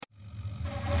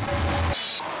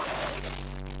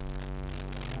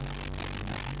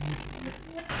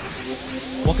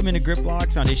Welcome into Grip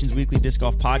Lock, Foundation's weekly disc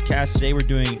golf podcast. Today we're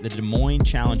doing the Des Moines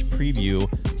Challenge preview,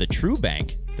 the True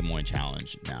Bank Des Moines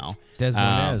Challenge now. Des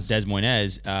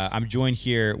Moines. I'm joined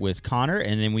here with Connor,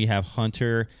 and then we have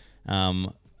Hunter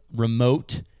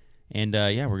remote. And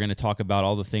we're going to talk about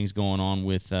all the things going on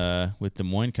with Des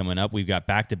Moines coming up. We've got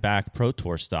back-to-back Pro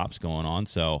Tour stops going on,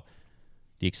 so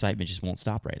the excitement just won't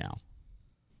stop right now.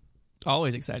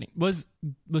 Always exciting. Was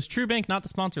True Bank not the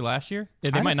sponsor last year?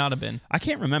 They might not have been. I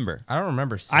can't remember. I don't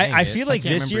remember saying I feel like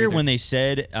this year either. when they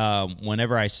said,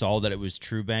 whenever I saw that it was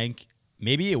True Bank,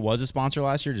 maybe it was a sponsor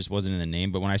last year, just wasn't in the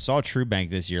name. But when I saw True Bank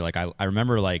this year, like I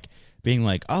remember like being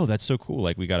like, oh, that's so cool.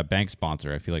 Like we got a bank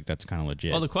sponsor. I feel like that's kind of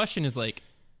legit. Well, the question is like,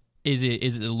 is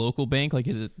it a local bank? Like,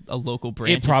 is it a local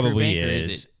branch? It probably of True Bank, is. Or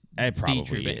is It probably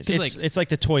True Bank? is. 'Cause, It's like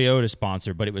the Toyota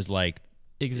sponsor, but it was like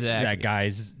exactly that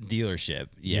guy's dealership.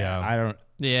 Yeah. I don't.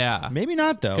 Yeah, Maybe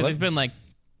not though. because there's been like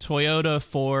Toyota,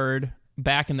 Ford.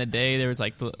 Back in the day, there was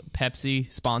like the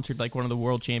Pepsi sponsored like one of the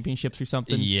world championships or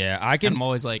something. Yeah, And I'm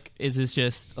always like, is this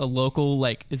just a local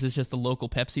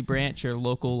Pepsi branch or a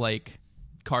local like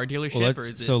car dealership, or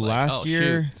is this so like, last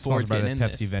year Ford's Sponsored by the getting in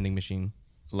Pepsi this? vending machine.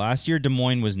 Last year, Des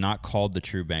Moines was not called the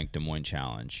True Bank Des Moines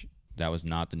Challenge. That was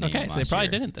not the name. Okay, so they probably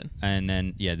didn't then. And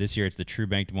then this year it's the True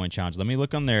Bank Des Moines Challenge. Let me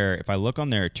look on their. If I look on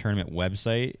their tournament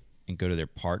website and go to their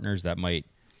partners, that might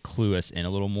clue us in a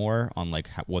little more on like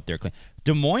what they're claiming.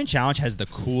 Des Moines Challenge has the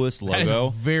coolest That is logo.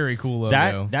 a very cool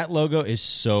logo. That logo is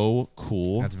so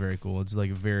cool. That's very cool. It's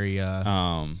like a very Let's see.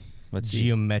 Yeah, it's pretty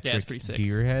geometric sick.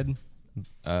 deer head.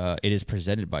 It is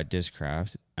presented by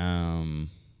Discraft.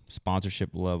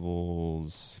 Sponsorship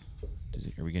levels.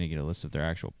 Are we going to get a list of their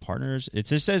actual partners? It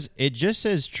just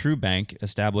says True Bank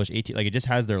established 18. Like it just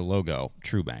has their logo,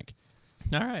 True Bank.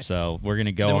 All right. So we're going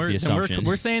to go Then off the assumption.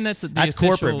 We're saying that's the That's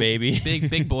official corporate, baby.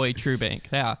 big boy True Bank.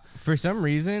 Yeah. For some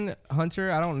reason,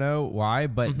 Hunter, I don't know why,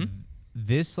 but Mm-hmm.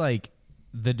 this like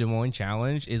the Des Moines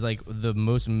Challenge is like the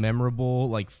most memorable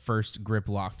like first grip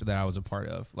lock that I was a part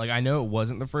of. Like I know it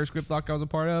wasn't the first grip lock I was a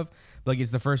part of, but like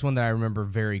it's the first one that I remember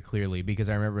very clearly because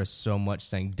I remember so much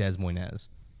saying Des Moines.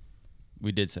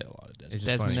 We did say a lot of this. It's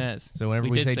just funny. Desmonez. So whenever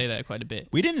we we did say- say that quite a bit.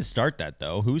 We didn't start that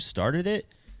though. Who started it?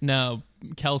 No,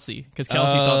 Kelsey, because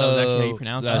Kelsey thought that was actually how you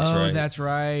pronounce that's it. right. That's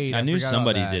right. I knew forgot about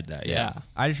somebody that. did that. Yeah.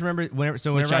 I just remember whenever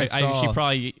Which I saw she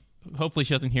probably, hopefully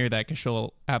she doesn't hear that because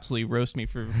she'll absolutely roast me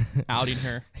for outing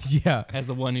her yeah. as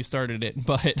the one who started it.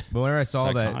 But But whenever I saw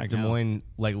It's that iconic Des now. Moines,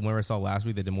 like whenever I saw last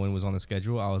week that Des Moines was on the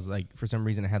schedule, I was like, for some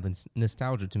reason, it had the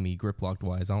nostalgia to me, grip locked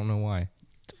wise. I don't know why.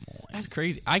 that's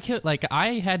crazy. I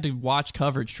had to watch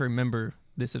coverage to remember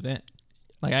this event.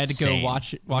 Like I had to go Same.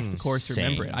 watch the course to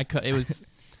remember it. Same. It was.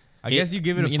 I guess you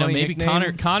give it a funny maybe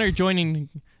nickname.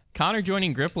 Connor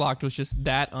joining Grip Locked was just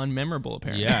that unmemorable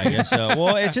apparently. Yeah, I guess so.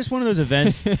 Well, it's just one of those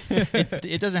events.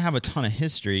 It doesn't have a ton of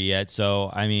history yet, so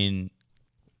I mean.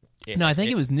 No, I think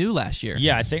it was new last year.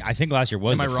 Yeah, I think last year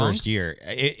was Am the I wrong? first year.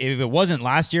 If it wasn't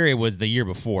last year, it was the year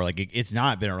before. Like it's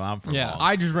not been around for Yeah. long.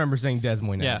 I just remember saying Des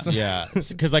Moines. Yeah. Yeah,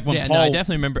 because like when Yeah, Paul, no, I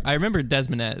definitely remember. I remember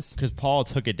Desmonez. because Paul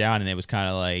took it down, and it was kind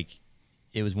of like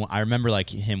it was. I remember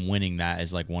like him winning that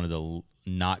as like one of the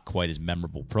not quite as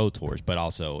memorable pro tours, but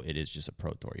also it is just a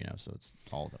pro tour, so it's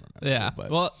all of them. Are memorable, Yeah. but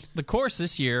Well, the course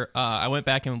this year, I went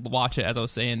back and watched it. As I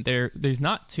was saying, there's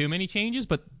not too many changes,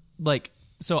 but like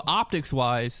so optics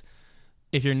wise,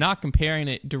 if you're not comparing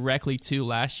it directly to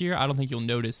last year, I don't think you'll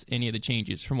notice any of the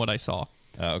changes from what I saw.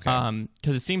 okay.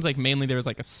 Because it seems like mainly there was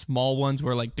like a small ones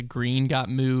where like the green got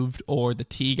moved or the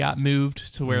tee got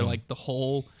moved to where like the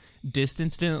whole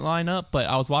distance didn't line up. But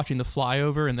I was watching the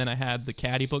flyover and then I had the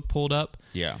caddy book pulled up.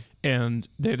 Yeah. And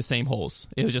they're the same holes.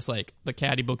 It was just like the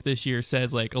caddy book this year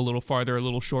says like a little farther, a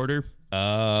little shorter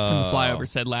than the flyover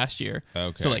said last year.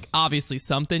 Okay. So like obviously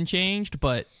something changed,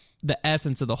 but the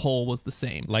essence of the hole was the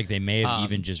same. Like they may have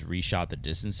even just reshot the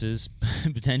distances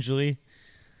potentially.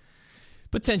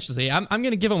 Potentially. I'm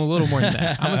going to give them a little more than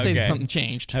that. I'm going to say Okay. that something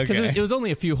changed. Because Okay. it was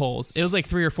only a few holes. It was like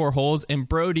 3 or 4 holes. And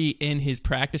Brody, in his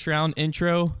practice round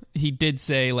intro, he did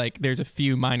say, like, there's a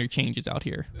few minor changes out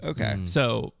here. Okay.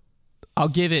 So I'll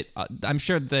give it, I'm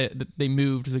sure that they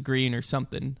moved the green or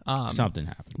something. Something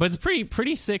happened. But it's a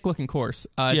pretty sick looking course.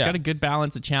 It's Yeah. got a good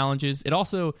balance of challenges. It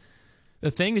also,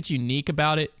 the thing that's unique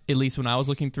about it, at least when I was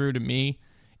looking through to me,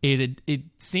 is it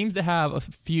seems to have a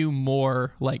few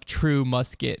more like true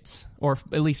muskets, or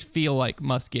at least feel like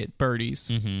musket birdies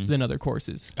than other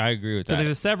courses. I agree with Because that.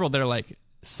 there's several that are like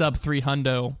sub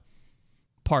 300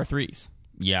 par threes.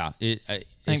 Yeah. I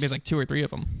think there's like 2 or 3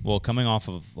 of them. Well, coming off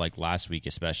of like last week,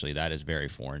 especially, that is very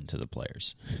foreign to the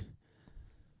players.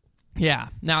 Yeah.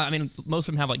 Now, I mean, most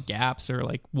of them have like gaps or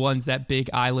like one's that big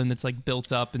island that's like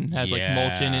built up and has like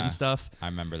mulch in it Yeah. and stuff. I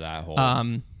remember that whole.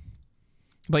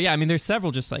 But yeah, I mean, there's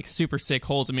several just like super sick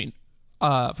holes. I mean,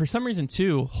 for some reason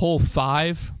too, hole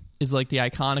 5 is like the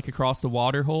iconic across the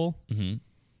water hole. Mm-hmm.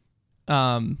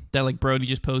 That like Brody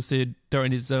just posted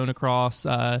throwing his zone across.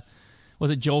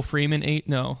 Was it Joel Freeman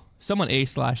No, someone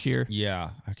aced last year.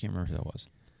 Yeah, I can't remember who that was.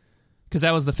 Because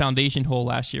that was the foundation hole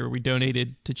last year where we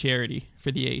donated to charity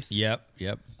for the ace. Yep.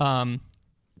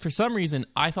 For some reason,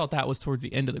 I thought that was towards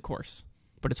the end of the course,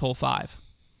 but it's hole 5.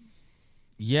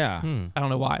 Yeah. I don't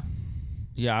know why.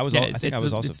 Yeah, I was. Yeah, I think I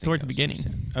was also. it's towards the beginning.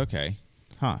 Okay.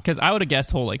 Huh. Because I would have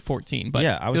guessed hole like 14, but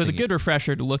Yeah, I was it was a thinking- good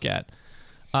refresher to look at.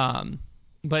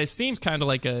 But it seems kind of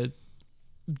like a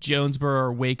Jonesboro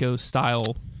or Waco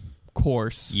style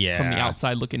course Yeah. from the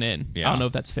outside looking in. Yeah. I don't know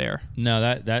if that's fair.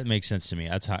 No, that makes sense to me.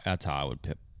 That's how I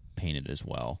would paint it as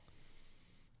well.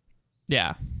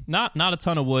 Yeah, not a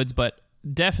ton of woods, but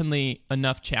definitely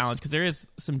enough challenge because there is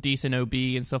some decent OB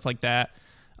and stuff like that.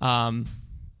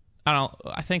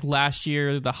 I think last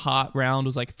year the hot round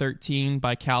was like 13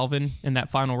 by Calvin in that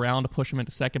final round to push him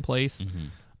into second place.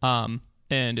 Mm-hmm.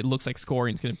 And it looks like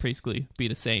scoring is going to basically be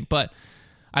the same. But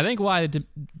I think why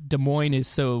Des Moines is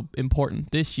so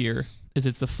important this year is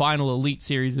it's the final Elite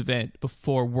Series event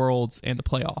before Worlds and the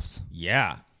playoffs.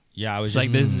 Yeah. I was It's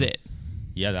just like, this is it.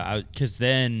 Yeah, because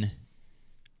then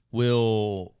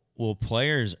will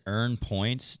players earn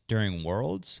points during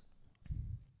Worlds?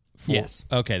 Yes.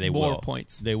 Okay, they More will.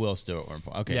 points. They will still earn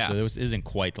points. Okay, Yeah. so this isn't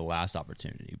quite the last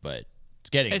opportunity, but it's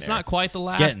getting It's there. not quite the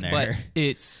last, getting there. but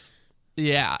it's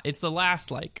the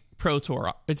last like Pro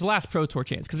Tour. It's the last Pro Tour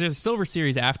chance because there's a Silver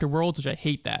Series after Worlds, which I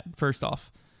hate that. First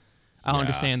off, I don't Yeah.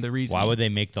 understand the reason. Why would they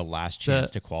make the last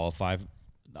chance to qualify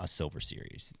a Silver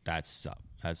Series? That's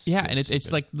Yeah, so and it's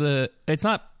stupid. like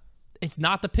it's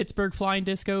not the Pittsburgh Flying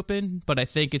Disc Open, but I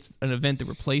think it's an event that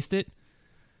replaced it.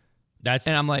 That's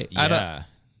and I'm like, yeah. I don't.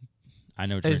 I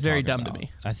know what It's you're very talking dumb to about.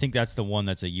 me. I think that's the one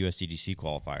that's a USDGC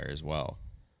qualifier as well.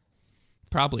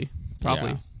 Probably.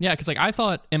 Yeah. Yeah, because like I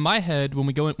thought in my head when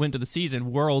we went to the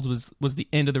season, Worlds was the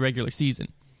end of the regular season.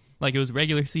 Like it was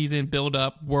regular season, build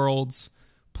up, Worlds,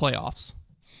 playoffs.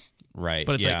 Right.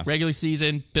 But it's yeah. like regular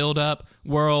season, build up,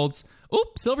 Worlds,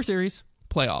 Silver Series,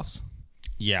 playoffs.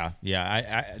 Yeah.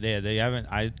 They haven't.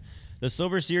 The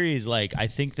Silver Series, like I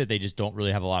think that they just don't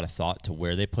really have a lot of thought to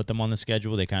where they put them on the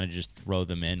schedule. They kind of just throw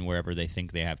them in wherever they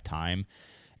think they have time,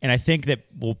 and I think that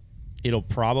it'll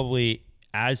probably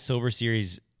as Silver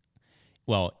Series.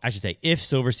 Well, I should say if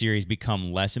Silver Series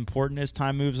become less important as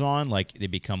time moves on, like they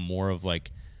become more of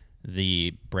like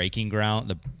the breaking ground,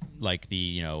 the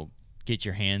get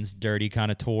your hands dirty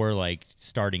kind of tour, like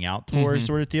starting out tour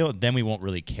sort of deal. Then we won't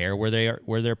really care where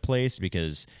they're placed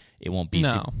because it won't be.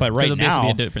 No, but right it'll basically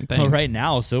now, be a different thing. right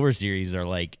now, Silver Series are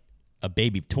like a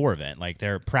baby tour event. Like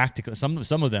they're practically some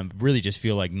of them really just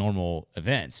feel like normal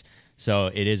events.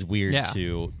 So it is weird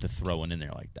to throw one in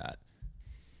there like that.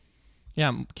 Yeah,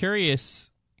 I'm curious.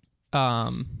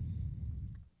 Trying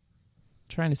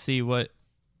to see what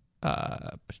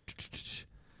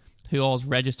who all's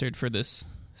registered for this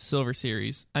Silver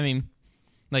Series. I mean,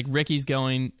 like Ricky's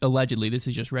going allegedly. This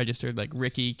is just registered. Like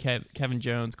Ricky, Kevin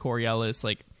Jones, Corey Ellis.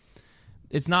 Like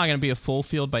it's not going to be a full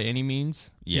field by any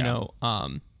means. Yeah.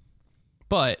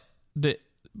 But the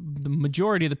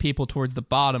majority of the people towards the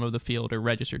bottom of the field are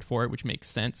registered for it, which makes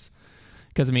sense.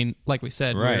 Because I mean, like we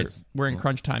said, Right. we're in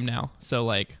crunch time now, so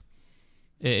like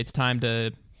it's time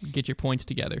to get your points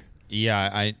together.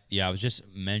 Yeah, I was just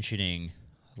mentioning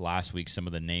last week some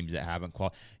of the names that haven't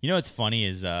qualified. You know what's funny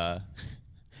is I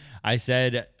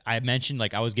mentioned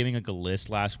like I was giving like a list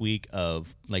last week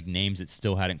of like names that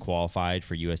still hadn't qualified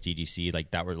for USDGC,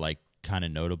 like that were like kind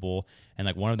of notable, and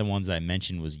like one of the ones that I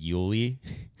mentioned was Yuli,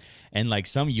 and like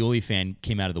some Yuli fan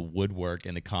came out of the woodwork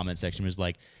in the comment section was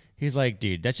like. He's like,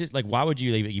 dude, that's just like, why would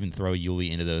you even throw Yuli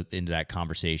into that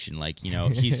conversation? Like,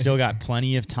 he's still got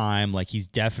plenty of time. Like, he's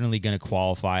definitely going to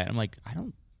qualify. I'm like, I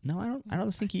don't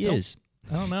think he is.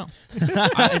 I don't know.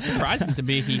 It's surprising to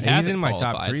me he hasn't He's in my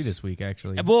qualified. top 3 this week,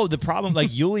 actually. Well, the problem,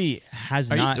 like, Yuli has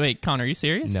not. Wait, Connor, are you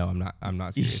serious? No, I'm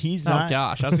not serious. He's Oh not.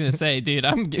 gosh, I was gonna say, dude,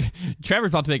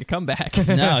 Trevor's about to make a comeback.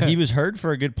 No, he was hurt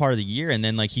for a good part of the year, and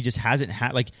then like he just hasn't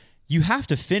had. Like, you have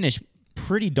to finish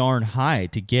pretty darn high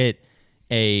to get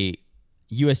a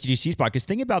USDGC spot. Because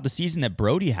think about the season that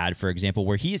Brody had, for example,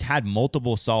 where he has had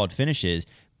multiple solid finishes.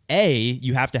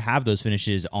 You have to have those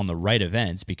finishes on the right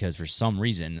events because for some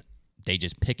reason they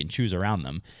just pick and choose around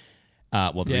them.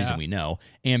 The reason we know.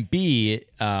 And B,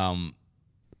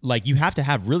 like you have to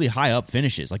have really high up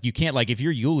finishes. Like you can't, like if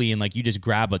you're Yuli and like you just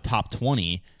grab a top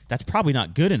 20, that's probably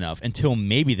not good enough until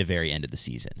maybe the very end of the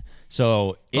season.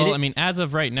 So, I mean, as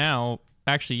of right now,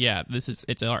 actually, yeah,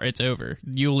 it's over.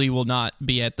 Yuli will not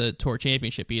be at the Tour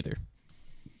Championship either.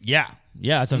 Yeah,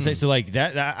 Yeah, that's what I'm saying. So like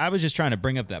that, I was just trying to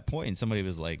bring up that point, and somebody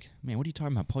was like, "Man, what are you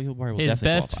talking about? Paul Yulbari will His definitely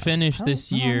best qualify." finish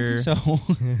this year. So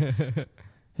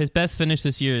His best finish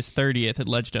this year is 30th at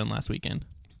Ledgestone last weekend.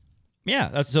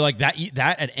 yeah, so like that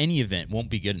at any event won't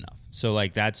be good enough. So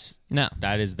like that's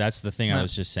the thing I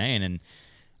was just saying, and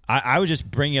I was just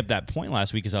bringing up that point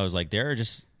last week because I was like, there are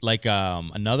just like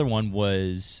another one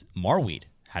was Marweed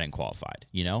hadn't qualified.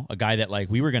 You know, a guy that like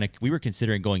we were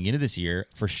considering going into this year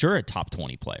for sure a top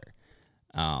 20 player.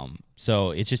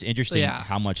 So it's just interesting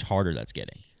how much harder that's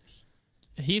getting.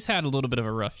 He's had a little bit of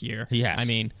a rough year. He has. I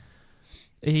mean,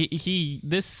 he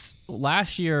this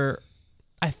last year,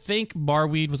 I think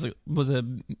Marweed was a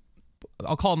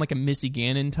I'll call him like a Missy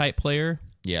Gannon type player.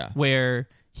 Yeah. Where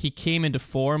he came into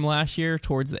form last year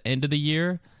towards the end of the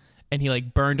year, and he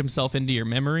like burned himself into your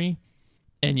memory,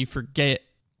 and you forget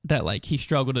that like he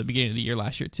struggled at the beginning of the year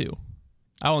last year too.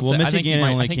 I think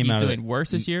he's doing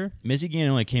worse this year. Missy Gannon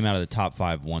only came out of the top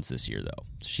 5 once this year, though.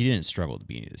 She didn't struggle at the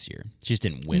beginning of this year. She just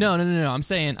didn't win. No. I'm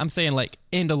saying like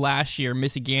into last year,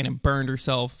 Missy Gannon burned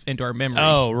herself into our memory.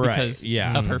 Oh, right. Because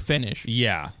of her finish.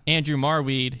 Yeah. Andrew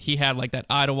Marweed, he had like that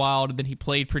Idlewild, and then he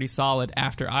played pretty solid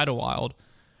after Idlewild,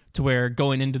 to where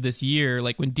going into this year,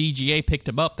 like when DGA picked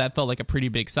him up, that felt like a pretty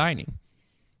big signing.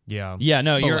 Yeah. Yeah.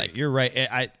 No, you're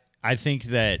right. I think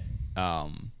that.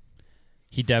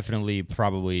 He definitely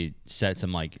probably set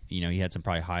some he had some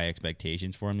probably high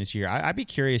expectations for him this year. I'd be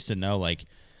curious to know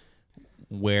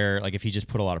where if he just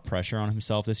put a lot of pressure on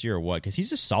himself this year or what, because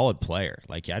he's a solid player.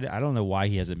 Like I don't know why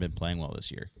he hasn't been playing well this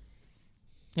year.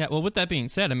 Yeah, well, with that being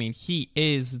said, I mean he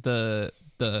is the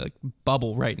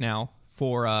bubble right now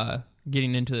for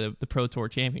getting into the Pro Tour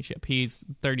Championship. He's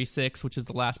 36, which is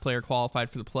the last player qualified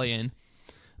for the play-in,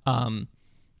 and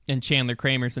Chandler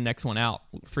Kramer's the next one out,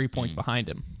 3 points behind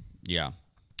him. Yeah.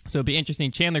 So it'd be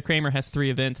interesting. Chandler Kramer has 3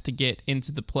 events to get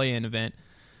into the play-in event.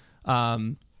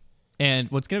 And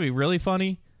what's going to be really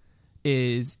funny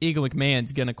is Eagle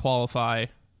McMahon's going to qualify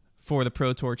for the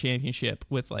Pro Tour Championship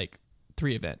with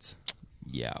 3 events.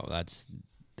 Yeah, well, that's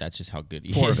just how good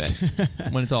he 4 is.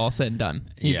 events when it's all said and done.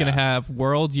 He's going to have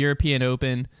Worlds, European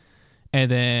Open,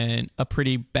 and then a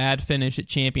pretty bad finish at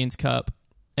Champions Cup,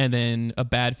 and then a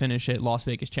bad finish at Las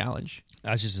Vegas Challenge.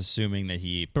 That's just assuming that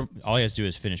all he has to do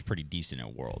is finish pretty decent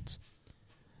at Worlds.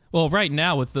 Well, right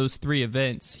now with those 3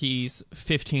 events, he's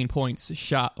 15 points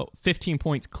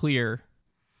clear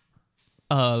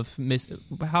of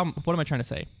what am I trying to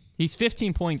say? He's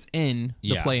 15 points in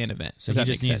the play-in event. So he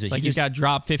just needs he's got to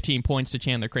drop 15 points to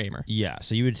Chandler Kramer. Yeah,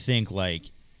 so you would think a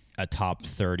top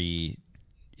 30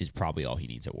 is probably all he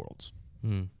needs at Worlds.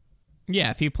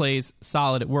 Yeah, if he plays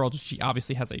solid at Worlds, which he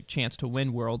obviously has a chance to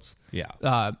win Worlds.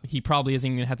 Yeah, he probably isn't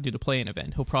even going to have to do the play-in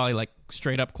event. He'll probably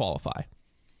straight up qualify.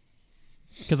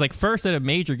 Because first at a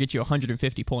major gets you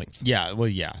 150 points. Yeah, well,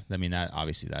 yeah. I mean, that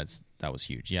was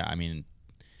huge. Yeah, I mean,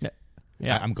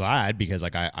 yeah. I'm glad because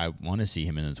I want to see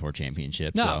him in the Tour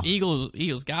Championship. No, so.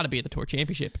 Eagles got to be at the Tour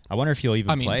Championship. I wonder if he'll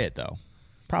even play it though.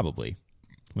 Probably.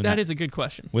 That is a good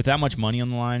question. With that much money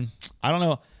on the line, I don't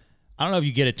know. I don't know if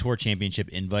you get a Tour Championship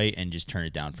invite and just turn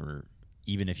it down for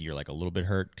even if you're a little bit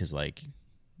hurt because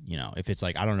if it's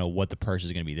I don't know what the purse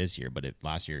is going to be this year, but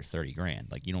last year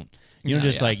 $30,000. You don't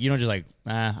just I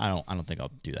don't think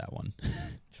I'll do that one.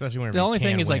 Especially when the only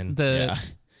thing is win.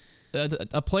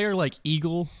 a player like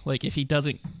Eagle, if he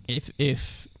doesn't,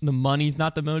 if the money's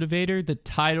not the motivator, the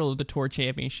title of the Tour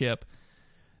Championship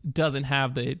doesn't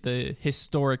have the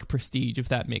historic prestige, if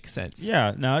that makes sense.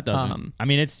 Yeah, no, it doesn't. I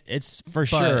mean, it's for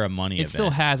sure a money event. It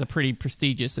still has a pretty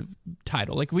prestigious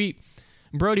title.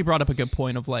 Brody brought up a good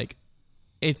point of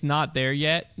it's not there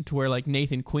yet to where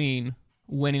Nathan Queen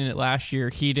winning it last year,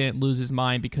 he didn't lose his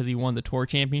mind because he won the Tour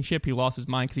Championship. He lost his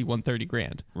mind because he won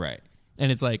 $30,000. Right.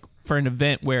 And it's for an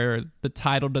event where the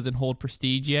title doesn't hold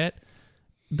prestige yet,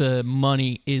 the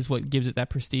money is what gives it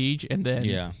that prestige. And then,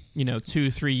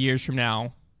 2-3 years from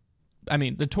now, I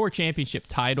mean, the Tour Championship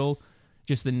title,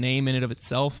 just the name in it of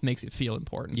itself makes it feel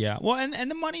important. Yeah. Well, and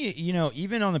the money,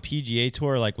 even on the PGA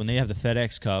Tour, when they have the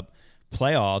FedEx Cup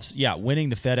playoffs, winning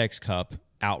the FedEx Cup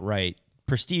outright,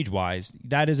 prestige-wise,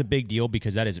 that is a big deal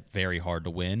because that is very hard to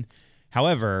win.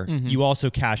 However, you also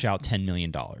cash out $10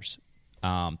 million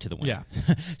to the winner.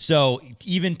 Yeah. So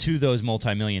even to those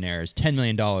multimillionaires, $10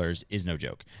 million is no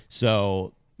joke.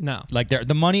 So no,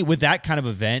 the money with that kind of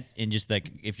event, and just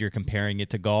if you're comparing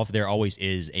it to golf, there always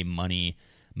is a money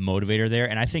motivator there,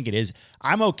 and I think it is.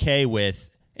 I'm okay with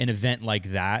an event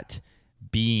like that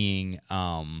being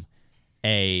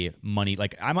money,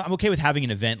 like I'm okay with having an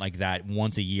event like that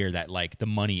once a year that like the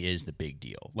money is the big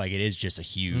deal. Like it is just a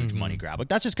huge money grab. Like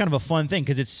that's just kind of a fun thing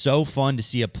because it's so fun to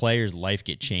see a player's life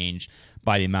get changed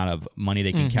by the amount of money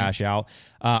they can cash out.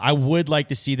 I would like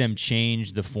to see them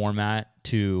change the format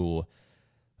to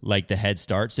like the head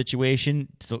start situation.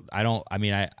 So I don't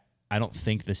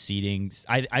think the seedings.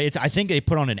 I think they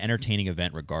put on an entertaining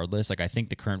event regardless. Like I think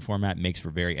the current format makes for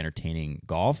very entertaining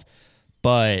golf,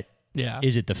 but Yeah.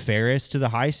 is it the fairest to the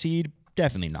high seed?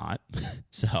 Definitely not.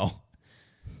 So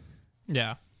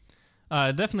Yeah.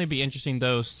 Definitely be interesting,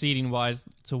 though, seeding-wise,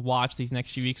 to watch these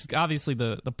next few weeks. Obviously,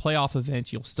 the playoff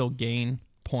events, you'll still gain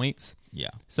points. yeah,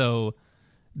 So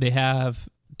they have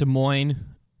Des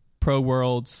Moines, Pro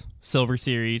Worlds, Silver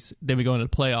Series. Then we go into the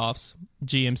playoffs,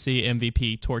 GMC,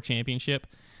 MVP, Tour Championship.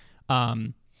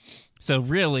 So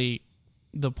really,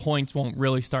 the points won't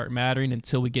really start mattering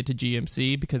until we get to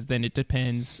GMC because then it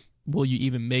depends, will you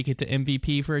even make it to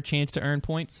MVP for a chance to earn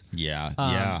points?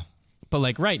 yeah. But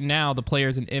like right now, the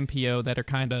players in MPO that are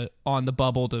kind of on the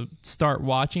bubble to start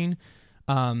watching,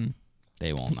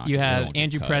 They won't. you they have won't get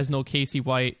Andrew cut. Presnell, Casey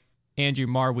White, Andrew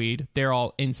Marweed. They're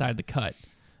all inside the cut.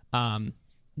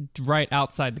 Right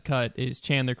outside the cut is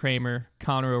Chandler Kramer,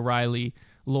 Connor O'Reilly,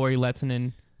 Lori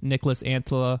Lettinen, Nicholas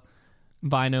Antela,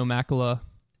 Vino Makala,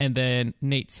 and then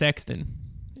Nate Sexton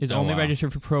is Oh, only wow.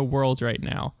 registered for Pro Worlds right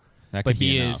now, That but could be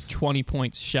he enough. is 20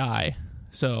 points shy.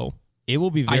 So It will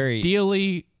be very.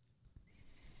 ideally,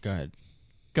 Go ahead.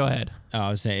 go ahead. I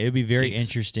was saying it would be very Jeez.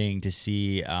 interesting to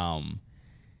see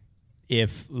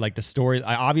if like the story.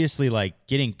 Obviously, like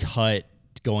getting cut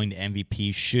going to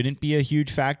MVP shouldn't be a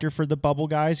huge factor for the bubble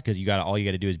guys because all you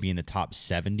got to do is be in the top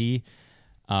 70.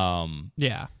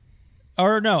 Yeah.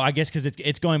 Or no, I guess because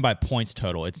it's going by points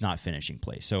total. It's not finishing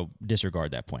place. So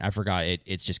disregard that point. I forgot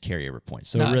it's just carryover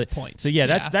points. So No, it's really, points. So yeah,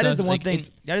 that Yeah, is so, the one like, thing.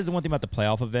 it's- That is the one thing about the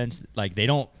playoff events. Like they're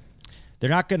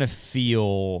not going to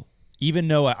feel. Even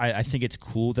though I think it's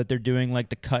cool that they're doing like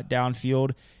the cut down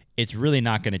field, it's really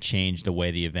not going to change the way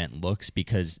the event looks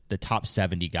because the top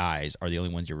 70 guys are the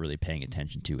only ones you're really paying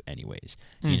attention to, anyways.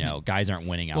 You know, guys aren't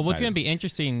winning outside. Well, what's going of- to be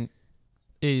interesting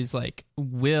is like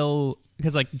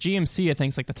because like GMC I think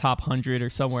is like the top 100 or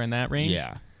somewhere in that range.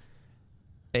 Yeah.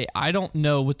 I don't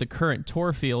know with the current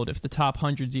tour field if the top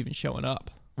 100's even showing up.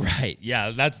 Right.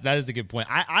 Yeah, that is a good point.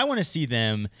 I want to see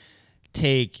them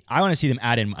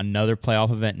add in another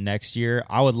playoff event next year.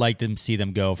 I would like to see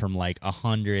them go from like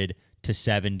 100 to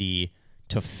 70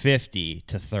 to 50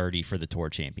 to 30 for the tour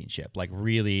championship. Like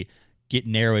really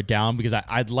narrow it down because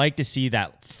I'd like to see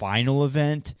that final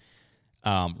event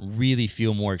really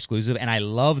feel more exclusive. And I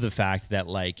love the fact that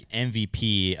like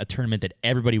MVP, a tournament that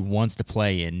everybody wants to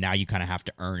play in, now you kind of have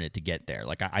to earn it to get there.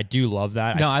 Like I do love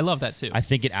that. No, I love that too. I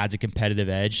think it adds a competitive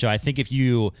edge. So I think if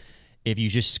you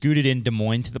just scooted in Des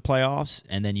Moines to the playoffs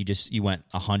and then you went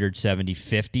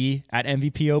 170-50 at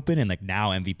MVP Open and like now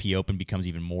MVP Open becomes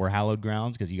even more hallowed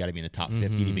grounds because you got to be in the top 50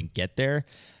 to even get there.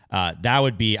 That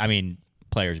would be, I mean,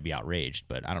 players would be outraged,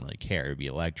 but I don't really care. It would be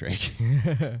electric.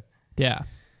 Yeah.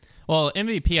 Well,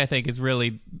 MVP I think is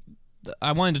really.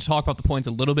 I wanted to talk about the points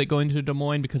a little bit going to Des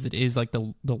Moines because it is like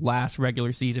the last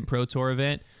regular season Pro Tour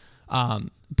event.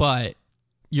 But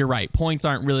you're right. Points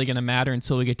aren't really going to matter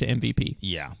until we get to MVP.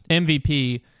 Yeah.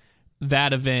 MVP,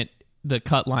 that event, the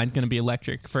cut line's going to be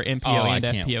electric for MPO and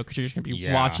FPO because you're just going to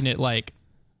be watching it like,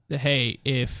 hey,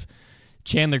 if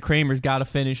Chandler Kramer's got to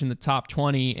finish in the top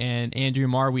 20 and Andrew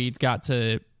Marweed's got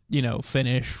to,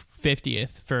 finish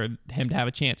 50th for him to have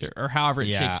a chance or however it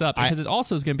shakes up. Because it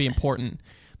also is going to be important,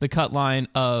 the cut line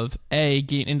of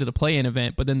getting into the play-in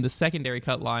event, but then the secondary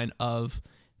cut line of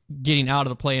getting out of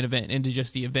the play-in event into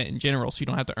just the event in general so you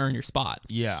don't have to earn your spot.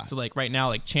 Yeah. So like right now,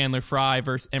 like Chandler Fry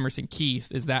versus Emerson Keith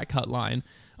is that cut line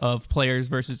of players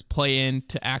versus play-in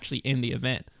to actually in the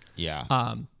event. Yeah.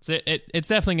 So it's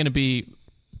definitely going to be,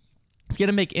 it's going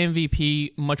to make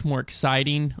MVP much more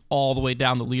exciting all the way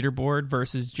down the leaderboard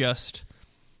versus just,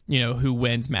 who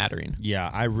wins mattering. Yeah,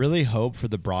 I really hope for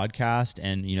the broadcast,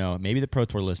 and maybe the Pro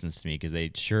Tour listens to me because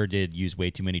they sure did use way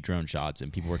too many drone shots,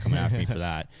 and people were coming after me for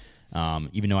that.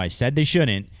 Even though I said they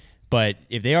shouldn't, but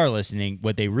if they are listening,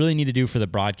 what they really need to do for the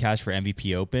broadcast for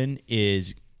MVP Open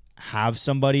is have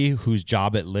somebody whose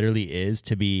job it literally is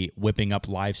to be whipping up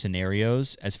live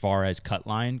scenarios as far as cut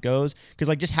line goes. Because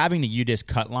like just having the UDisc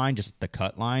cut line, just the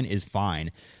cut line is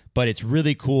fine, but it's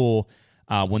really cool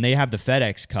when they have the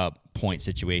FedEx Cup point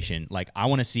situation. Like I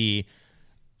want to see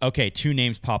okay, 2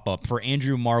 names pop up for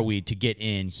Andrew Marweed to get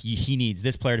in. He needs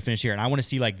this player to finish here, and I want to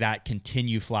see like that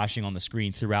continue flashing on the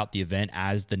screen throughout the event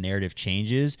as the narrative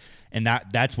changes, and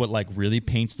that's what like really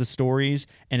paints the stories,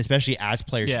 and especially as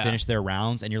players finish their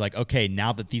rounds, and you're like, okay,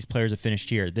 now that these players have finished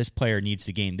here, this player needs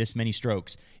to gain this many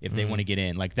strokes if they want to get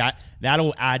in. Like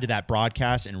that'll add to that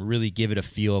broadcast and really give it a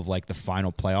feel of like the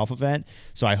final playoff event.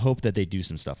 So I hope that they do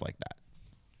some stuff like that.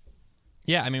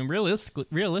 Yeah, I mean,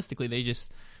 realistically,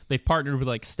 they've partnered with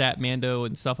like Statmando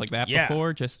and stuff like that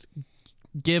before. Just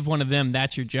give one of them,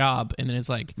 that's your job, and then it's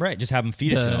like right, just have them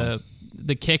feed it to them.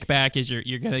 The kickback is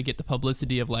you're gonna get the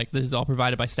publicity of like this is all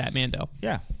provided by Statmando.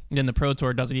 Yeah, and then the Pro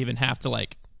Tour doesn't even have to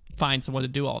like find someone to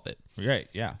do all of it. Right.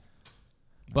 Yeah.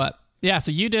 But yeah,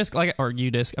 so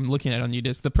UDisc, I'm looking at it on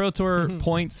UDisc. The Pro Tour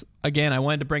points again. I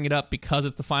wanted to bring it up because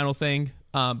it's the final thing,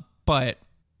 but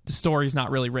the story's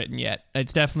not really written yet.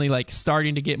 It's definitely like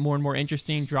starting to get more and more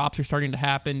interesting. Drops are starting to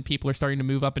happen. People are starting to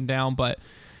move up and down, but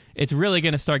it's really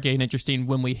going to start getting interesting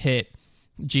when we hit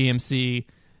GMC,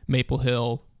 Maple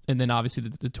Hill, and then obviously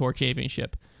the Tour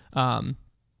Championship.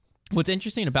 What's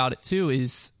interesting about it too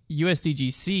is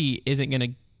USDGC isn't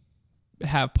going to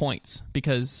have points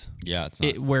because it's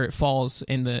not. Where it falls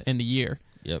in the year.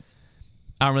 Yep.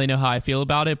 I don't really know how I feel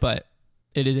about it, but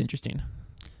it is interesting.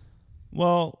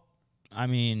 Well, I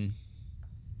mean,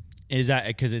 is that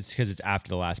because it's after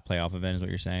the last playoff event? Is what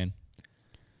you're saying?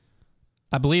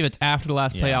 I believe it's after the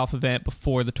last playoff event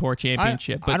before the Tour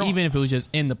Championship. But even if it was just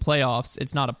in the playoffs,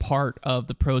 it's not a part of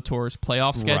the Pro Tour's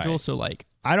playoff schedule. Right. So like,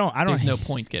 there's no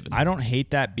points given. I don't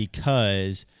hate that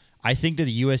because I think that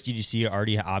the USDGC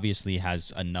already obviously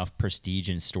has enough prestige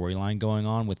and storyline going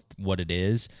on with what it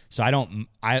is. So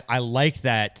I like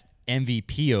that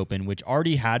MVP Open, which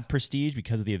already had prestige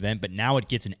because of the event, but now it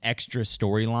gets an extra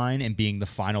storyline and being the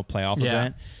final playoff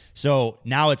event. So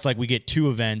now it's like we get 2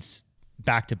 events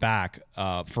back to back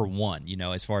for one,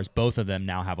 as far as both of them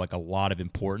now have like a lot of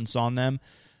importance on them.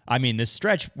 I mean, this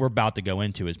stretch we're about to go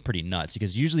into is pretty nuts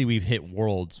because usually we've hit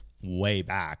Worlds way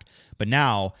back, but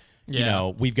now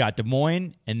we've got Des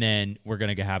Moines, and then we're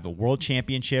going to have a World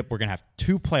Championship. We're going to have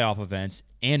 2 playoff events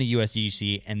and a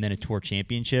USDGC and then a Tour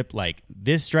Championship. Like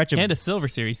this stretch of... And a Silver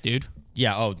Series, dude.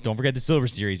 Yeah, don't forget the Silver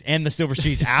Series and the Silver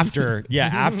Series after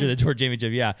after the Tour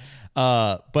Championship,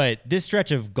 but this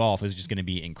stretch of golf is just going to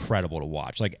be incredible to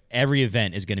watch. Like every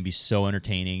event is going to be so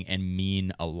entertaining and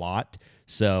mean a lot.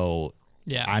 So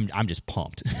I'm just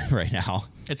pumped right now.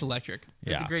 It's electric.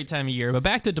 It's a great time of year. But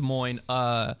back to Des Moines,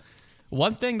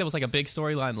 one thing that was like a big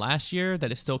storyline last year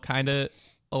that is still kind of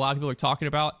a lot of people are talking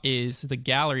about is the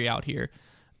gallery out here.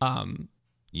 People,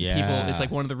 it's like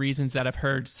one of the reasons that I've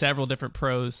heard several different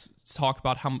pros talk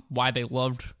about why they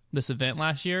loved this event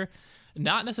last year.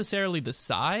 Not necessarily the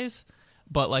size,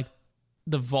 but like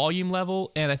the volume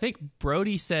level. And I think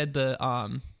Brody said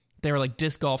they were like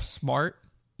disc golf smart.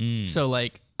 So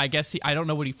like I guess I don't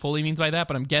know what he fully means by that,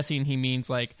 but I'm guessing he means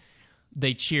like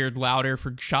they cheered louder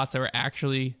for shots that were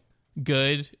actually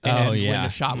good, and when the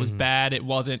shot was bad, it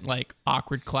wasn't like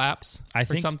awkward claps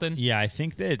or something. Yeah, I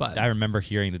think that I remember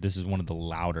hearing that this is one of the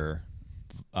louder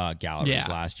galleries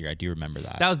last year. I do remember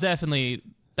that. That's definitely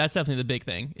the big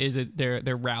thing. Is it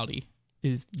they're rowdy?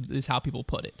 Is how people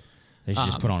put it. They should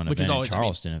just put on an event in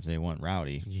Charleston if they want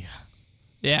rowdy.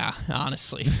 Yeah,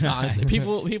 honestly,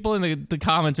 people in the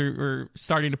comments were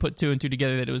starting to put 2 and 2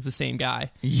 together that it was the same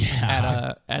guy.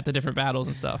 At the different battles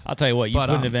and stuff. I'll tell you what, put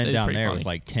an event down there with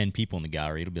like 10 people in the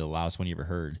gallery, it'll be the loudest one you ever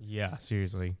heard. Yeah,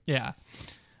 seriously. Yeah,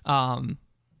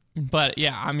 but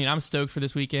yeah, I mean, I'm stoked for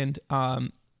this weekend.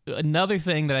 Another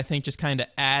thing that I think just kind of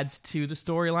adds to the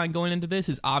storyline going into this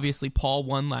is obviously Paul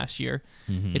won last year.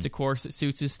 It's a course that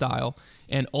suits his style,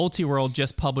 and Ultiworld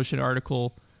just published an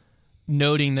article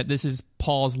noting that this is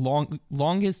Paul's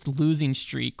longest losing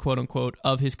streak, quote unquote,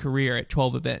 of his career at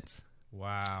 12 events.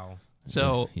 Wow.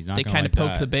 So they kind of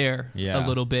poked the bear a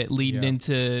little bit leading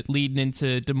into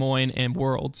Des Moines and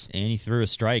Worlds. And he threw a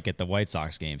strike at the White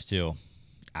Sox games too.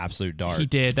 Absolute dart. He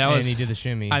did. And he did the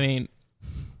shimmy. I mean,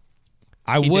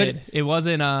 did. It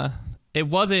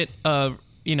wasn't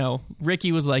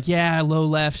Ricky was like, low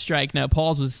left strike. No,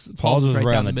 Paul's was right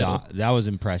down the middle. That was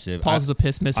impressive. Paul's was a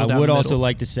piss missile. I would also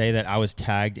like to say that I was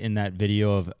tagged in that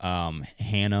video of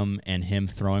Hannum and him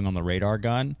throwing on the radar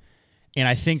gun, and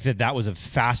I think that was a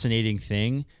fascinating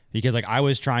thing because like I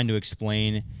was trying to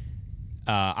explain,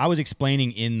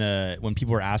 explaining when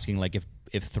people were asking like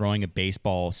if throwing a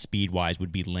baseball speed wise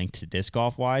would be linked to disc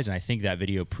golf wise, and I think that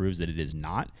video proves that it is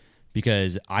not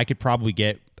because I could probably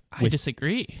get. I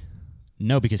disagree.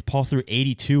 No, because Paul threw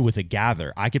 82 with a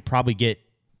gather. I could probably get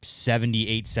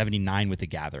 78, 79 with a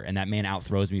gather, and that man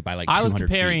outthrows me by like 200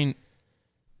 feet.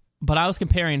 but I was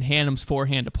comparing Hannum's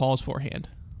forehand to Paul's forehand.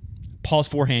 Paul's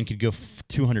forehand could go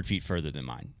 200 feet further than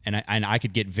mine, and I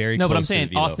could get very No, close but I'm to saying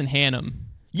the velo. Austin Hannum.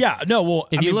 Yeah, no, well,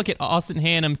 If you look at Austin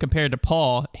Hannum compared to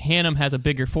Paul, Hannum has a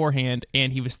bigger forehand,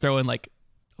 and he was throwing like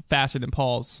faster than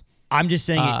Paul's. I'm just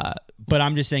saying, but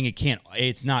I'm just saying it can't.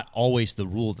 It's not always the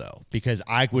rule though, because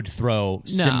I would throw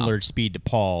similar speed to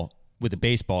Paul with a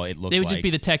baseball. It would just be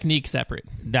the technique separate.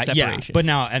 that. Separation.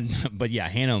 Yeah, but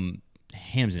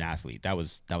Hannum's an athlete. That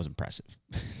was impressive.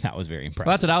 That was very impressive.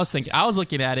 Well, that's what I was thinking. I was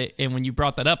looking at it, and when you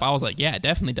brought that up, I was like, yeah, it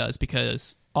definitely does,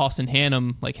 because Austin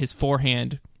Hannum, like his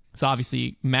forehand is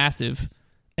obviously massive,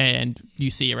 and you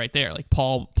see it right there. Like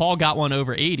Paul got one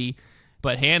over 80,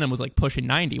 but Hannum was like pushing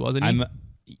 90, wasn't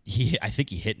he? I think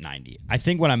he hit 90. I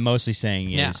think what I'm mostly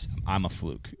saying is I'm a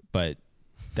fluke, but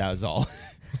that was all.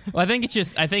 Well, I think it's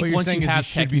just, What you're once saying you is have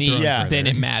should be technique, throwing then further.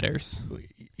 it matters.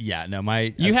 Yeah, no,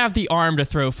 You have the arm to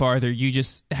throw farther. You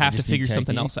just have to just need figure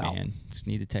something technique, else out. Man. Just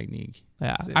need the technique.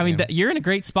 Yeah, it, I mean, man. you're in a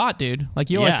great spot, dude. Like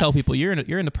you always Yeah. tell people, you're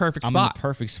in the perfect I'm spot. in the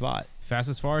perfect spot.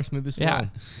 Fastest far, smoothest slow. Yeah.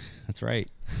 That's right.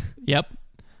 Yep.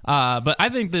 But I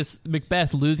think this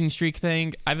Macbeth losing streak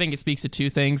thing, I think it speaks to two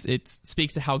things. It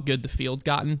speaks to how good the field's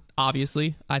gotten,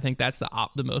 obviously. I think that's the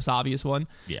most obvious one.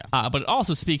 Yeah. But it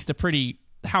also speaks to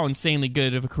how insanely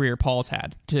good of a career Paul's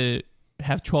had to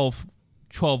have 12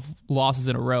 losses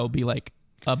in a row be like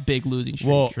a big losing streak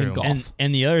Well, in golf.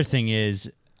 and the other thing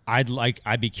is,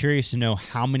 I'd be curious to know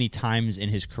how many times in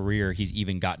his career he's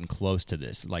even gotten close to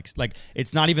this. Like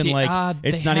it's not even they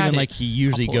had like he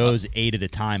usually I'll pull it goes 8 at a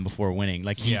time before winning.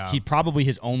 Like Yeah. he probably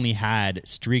has only had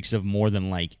streaks of more than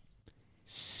like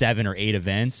 7 or 8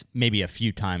 events, maybe a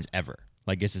few times ever.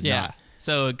 Like this is Yeah. not.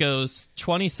 So it goes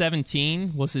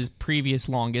 2017 was his previous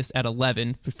longest at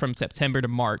 11 from September to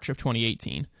March of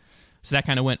 2018. So that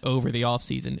kind of went over the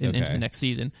offseason and into Okay. the next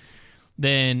season.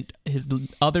 Then his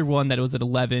other one that was at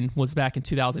 11 was back in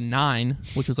 2009,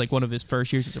 which was like one of his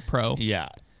first years as a pro. Yeah.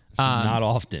 So not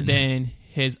often. Then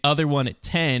his other one at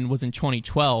 10 was in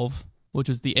 2012, which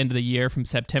was the end of the year from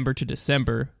September to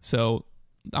December. So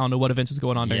I don't know what events was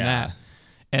going on during Yeah. that.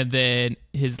 And then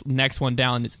his next one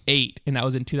down is 8, and that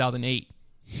was in 2008.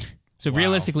 So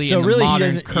realistically, So in the really he modern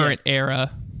doesn't- current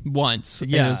era, once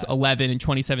Yeah. it was 11 in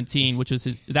 2017, which was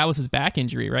that was his back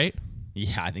injury, right?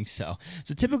 Yeah, I think so.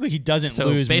 So typically he doesn't So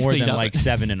lose more basically than he like doesn't.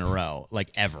 7 in a row, like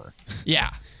ever. Yeah,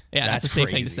 that's a safe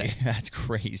thing to say. That's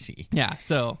crazy. Yeah,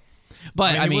 so,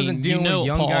 but I He mean, wasn't dealing with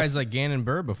young Paul's- guys like Gannon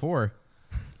Burr before.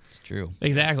 It's true.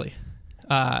 Exactly.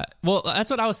 Well,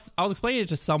 that's what I was explaining it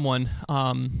to someone.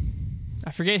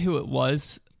 I forget who it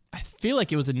was. I feel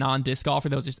like it was a non-disc golfer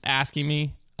that was just asking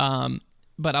me.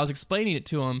 But I was explaining it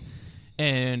to him,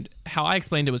 and how I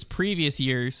explained it was previous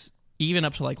years, even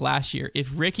up to like last year. If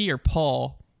Ricky or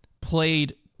Paul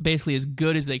played basically as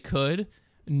good as they could,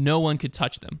 no one could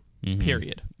touch them.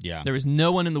 Period. Yeah. There was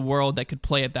no one in the world that could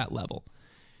play at that level.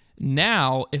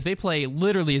 Now, if they play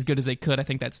literally as good as they could, I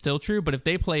think that's still true. But if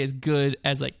they play as good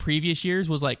as like previous years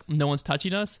was like no one's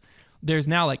touching us, there's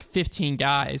now like 15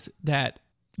 guys that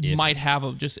might have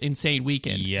a just insane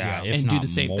weekend. Yeah, if and not do the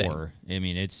same more. I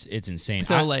mean, it's insane. thing.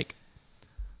 So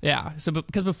so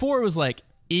because before it was like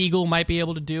Eagle might be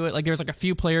able to do it. Like there's like a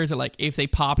few players that like if they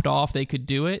popped off they could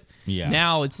do it. Yeah.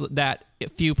 Now it's that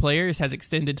few players has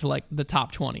extended to like the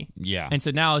top 20. Yeah. And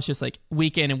so now it's just like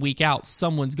week in and week out,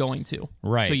 someone's going to.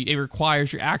 Right. So it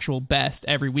requires your actual best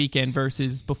every weekend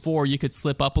versus before you could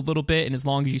slip up a little bit, and as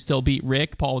long as you still beat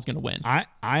Rick, Paul was going to win.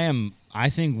 I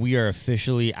think we are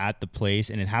officially at the place,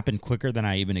 and it happened quicker than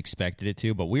I even expected it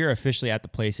to, but we are officially at the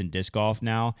place in disc golf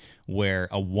now where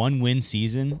a 1-win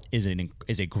season is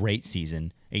a great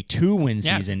season. A 2-win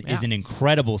season is an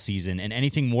incredible season, and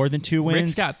anything more than 2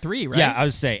 wins. Rick's got 3, right? Yeah, I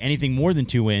was say anything more than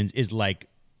 2 wins is like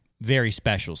very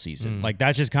special season. Like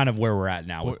that's just kind of where we're at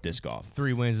now with disc golf.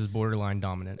 3 wins is borderline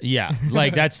dominant. Yeah,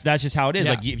 like that's just how it is.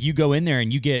 Yeah. Like if you go in there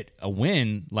and you get a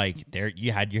win, like there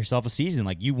you had yourself a season.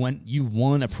 Like you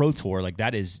won a pro tour. Like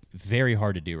that is very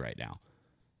hard to do right now.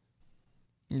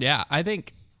 Yeah, I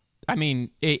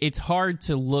mean, it's hard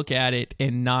to look at it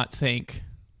and not think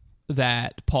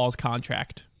that Paul's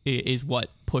contract is what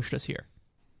pushed us here.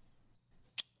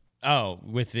 Oh,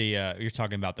 with the you're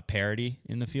talking about the parity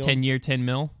in the field. 10-year, 10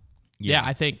 mil. Yeah,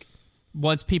 I think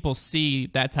once people see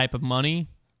that type of money,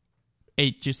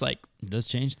 it just like It does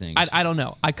change things. I don't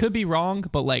know. I could be wrong,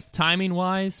 but like timing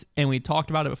wise, and we talked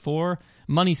about it before,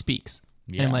 money speaks.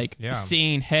 Yeah. And like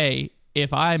seeing, hey,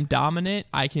 if I'm dominant,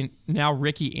 I can now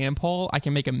Ricky and Paul, I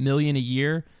can make $1 million a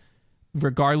year,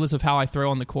 regardless of how I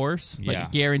throw on the course. Like Yeah.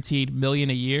 guaranteed $1 million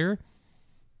a year.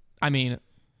 I mean,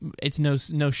 it's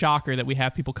no shocker that we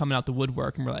have people coming out the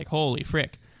woodwork and we're like, holy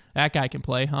frick. that guy can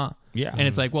play, huh? Yeah. And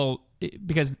it's like, well,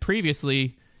 because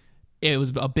previously it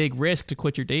was a big risk to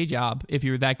quit your day job if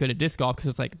you were that good at disc golf, because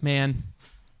it's like, man,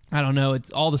 I don't know, it's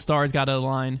all the stars got to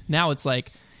align. Now it's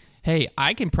like, hey,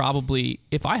 I can probably,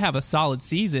 if I have a solid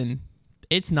season,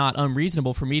 it's not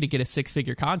unreasonable for me to get a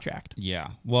 6-figure contract.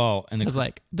 Yeah. Well, and because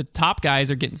like the top guys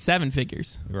are getting 7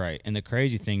 figures. Right. And the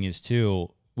crazy thing is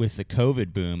too, with the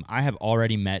COVID boom, I have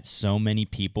already met so many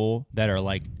people that are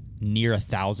like near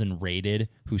 1,000 rated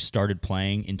who started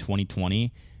playing in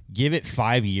 2020. Give it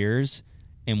 5 years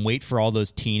and wait for all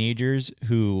those teenagers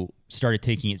who started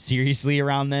taking it seriously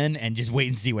around then, and just wait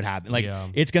and see what happens. Like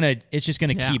it's just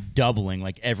gonna keep doubling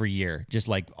like every year. Just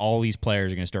like all these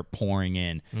players are gonna start pouring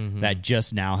in that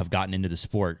just now have gotten into the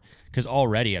sport. Because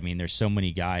already, I mean, there's so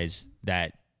many guys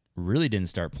that really didn't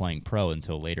start playing pro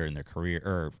until later in their career,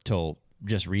 or till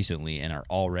just recently, and are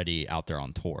already out there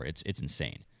on tour. It's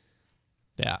insane.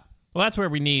 Yeah. Well, that's where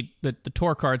we need the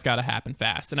tour card's got to happen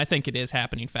fast, and I think it is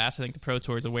happening fast. I think the Pro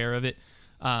Tour is aware of it.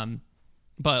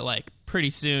 But like pretty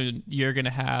soon you're going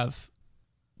to have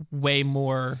way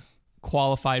more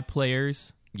qualified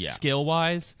players skill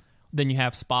wise than you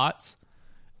have spots.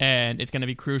 And it's going to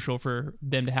be crucial for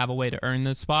them to have a way to earn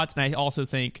those spots. And I also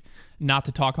think, not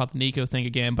to talk about the Nico thing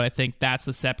again, but I think that's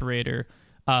the separator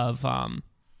of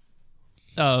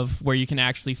where you can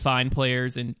actually find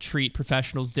players and treat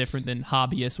professionals different than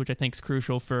hobbyists, which I think is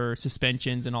crucial for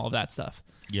suspensions and all of that stuff.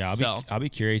 Yeah, I'll be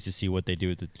curious to see what they do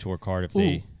with the tour card,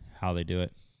 how they do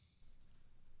it.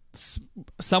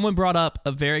 Someone brought up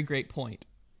a very great point.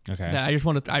 Okay. That I just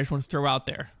want to throw out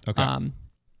there. Okay.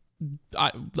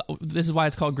 This is why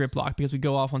it's called Grip Block, because we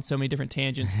go off on so many different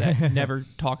tangents that never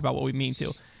talk about what we mean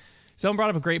to. Someone brought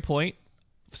up a great point,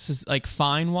 like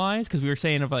fine wise, because we were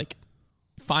saying of like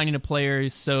finding a player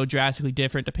is so drastically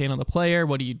different depending on the player.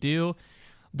 What do you do?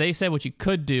 They said what you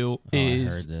could do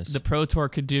is the Pro Tour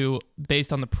could do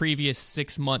based on the previous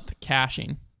 6-month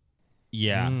cashing.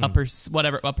 Yeah. A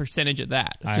percentage of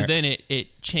that. So then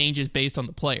it changes based on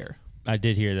the player. I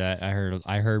did hear that. I heard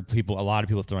a lot of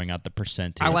people throwing out the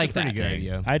percentage. I like that. Pretty good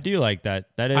idea. I do like that.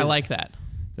 I like that.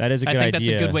 That is a good idea. I think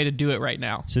that's a good way to do it right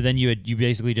now. So then you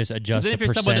basically just adjust the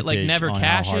percentage someone that like never on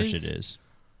cashes, how harsh it is.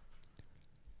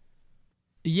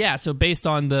 Yeah, so based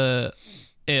on the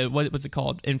what's it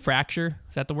called? Infracture?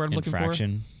 Is that the word I'm looking for?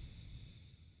 Infraction.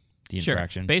 The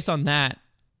infraction. Sure. Based on that,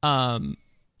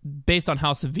 based on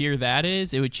how severe that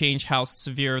is, it would change how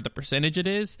severe the percentage it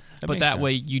is. But that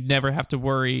way you'd never have to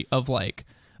worry of like,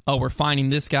 oh, we're finding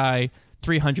this guy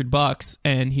 $300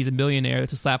 and he's a millionaire.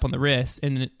 That's a slap on the wrist.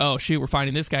 And then, oh shoot, we're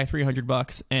finding this guy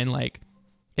 $300 and like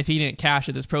if he didn't cash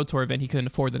at this Pro Tour event, he couldn't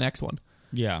afford the next one.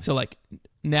 Yeah. So like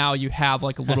now you have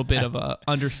like a little bit of a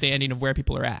understanding of where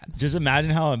people are at. Just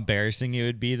imagine how embarrassing it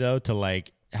would be though to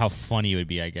like, how funny it would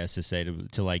be, I guess, to say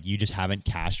to like you just haven't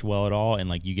cashed well at all, and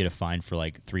like you get a fine for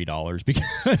like $3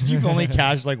 because you've only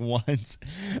cashed like once.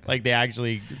 Like they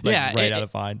actually write out a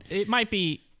fine.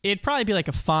 It'd probably be like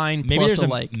a fine plus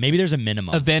maybe there's a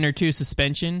minimum event or two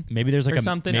suspension. Maybe there's like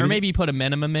something, or maybe you put a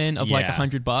minimum in of like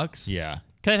 $100. Yeah,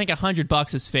 because I think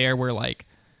 $100 is fair. Where like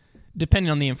depending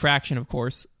on the infraction, of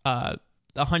course,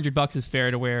 $100 is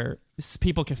fair to where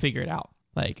people can figure it out.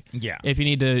 Like, if you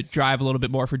need to drive a little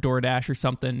bit more for DoorDash or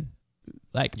something,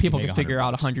 like people can figure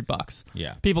out $100.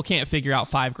 Yeah, people can't figure out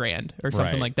 $5,000 or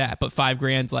something like that. But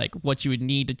 $5,000's like what you would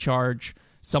need to charge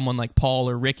someone like Paul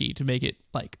or Ricky to make it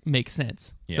like make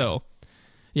sense. Yeah. So,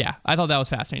 yeah, I thought that was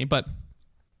fascinating. But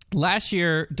last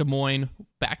year, Des Moines,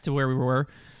 back to where we were.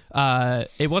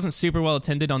 It wasn't super well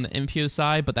attended on the MPO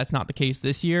side, but that's not the case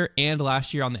this year. And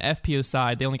last year on the FPO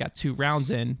side, they only got 2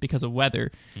 rounds in because of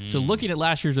weather. So looking at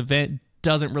last year's event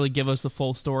doesn't really give us the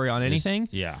full story on anything.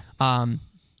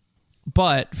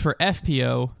 But for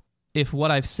FPO, if what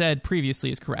I've said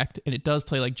previously is correct, and it does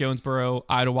play like Jonesboro,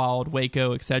 Idlewild,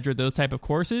 Waco, etc., those type of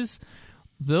courses,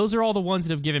 those are all the ones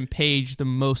that have given Paige the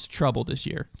most trouble this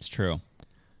year. It's true.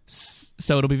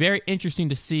 So it'll be very interesting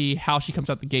to see how she comes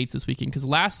out the gates this weekend, because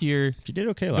last year she did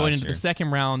okay. Going into the second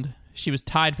round, she was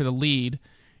tied for the lead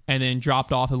and then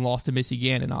dropped off and lost to Missy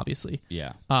Gannon, obviously.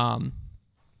 Yeah.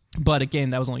 But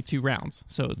again, that was only 2 rounds.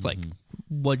 So it's like,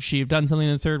 would she have done something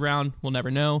in the third round? We'll never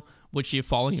know. Would she have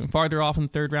fallen even farther off in the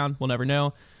third round? We'll never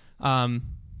know.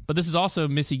 But this is also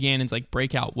Missy Gannon's like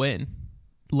breakout win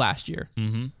last year.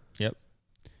 Mm-hmm. Yep.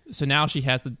 So now she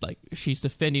has she's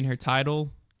defending her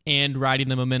title and riding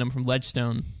the momentum from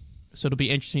Ledgestone. So it'll be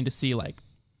interesting to see like,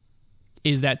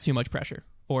 is that too much pressure,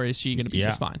 or is she going to be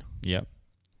just fine? Yep.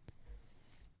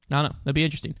 I don't know. That'd be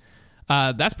interesting.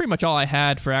 That's pretty much all I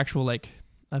had for actual like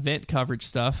event coverage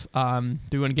stuff. Do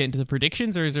we want to get into the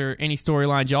predictions, or is there any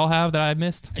storylines y'all have that I've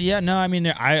missed? Yeah, no, I mean,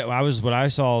 what I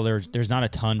saw there's not a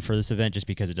ton for this event just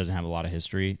because it doesn't have a lot of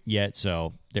history yet.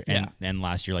 So and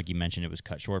last year, like you mentioned, it was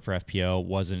cut short for FPO,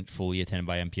 wasn't fully attended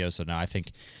by MPO. So now I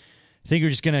think we're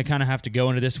just gonna kind of have to go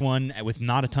into this one with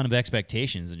not a ton of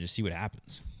expectations and just see what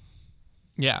happens.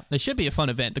 Yeah, it should be a fun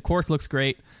event. The course looks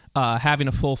great. Having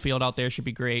a full field out there should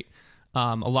be great.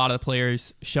 A lot of the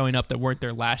players showing up that weren't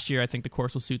there last year, I think the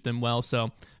course will suit them well.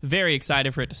 So very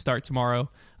excited for it to start tomorrow.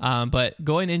 But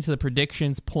going into the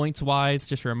predictions points-wise,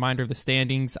 just a reminder of the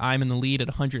standings. I'm in the lead at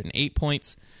 108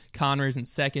 points. Connor is in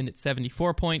second at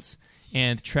 74 points.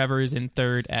 And Trevor is in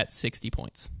third at 60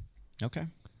 points. Okay.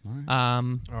 All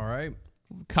right. All right.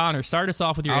 Connor, start us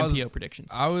off with your MPO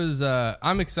predictions.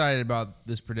 I'm excited about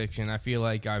this prediction. I feel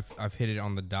like I've hit it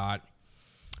on the dot.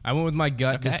 I went with my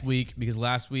gut this week because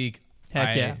last week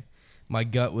my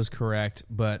gut was correct,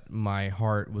 but my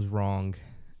heart was wrong.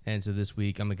 And so this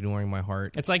week I'm ignoring my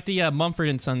heart. It's like the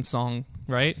Mumford & Sons song,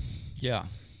 right? Yeah.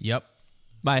 Yep.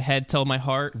 My head told my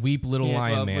heart. Weep, little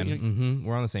lion, man.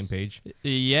 We're on the same page.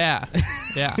 Yeah.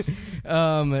 Yeah.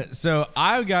 So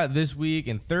I got this week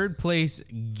in third place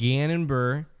Gannon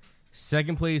Burr,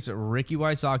 second place Ricky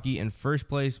Wysocki, and first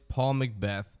place Paul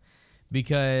Macbeth,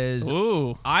 because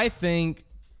I think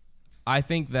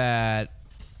that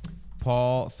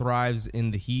Paul thrives in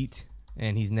the heat,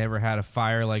 and he's never had a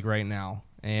fire like right now.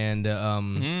 And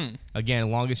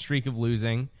again, longest streak of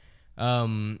losing,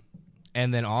 and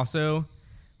then also,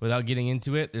 without getting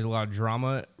into it, there's a lot of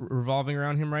drama revolving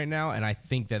around him right now, and I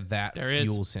think that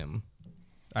fuels him.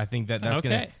 I think that's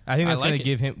gonna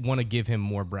give him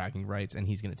more bragging rights, and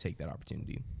he's gonna take that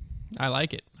opportunity. I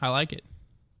like it.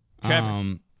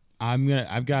 Trevor,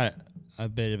 I've got a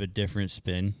bit of a different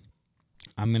spin.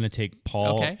 I'm gonna take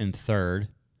Paul in third.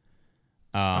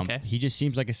 He just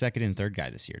seems like a second and third guy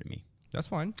this year to me. That's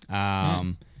fine.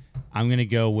 I'm gonna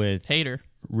go with hater.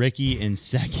 Ricky in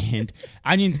second.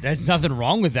 I mean, there's nothing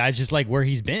wrong with that. It's just like where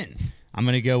he's been. I'm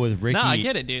going to go with Ricky. No, I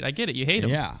get it, dude. I get it. You hate him.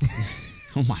 Yeah.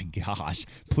 Oh, my gosh.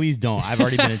 Please don't. I've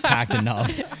already been attacked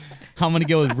enough. I'm going to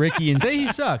go with Ricky in Say he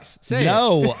sucks. Say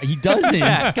No, he doesn't.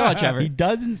 Yeah, come on, Trevor. He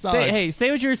doesn't suck.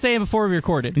 Say what you were saying before we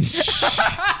recorded.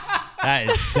 That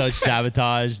is such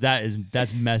sabotage.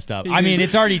 That's messed up. I mean,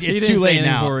 it's too late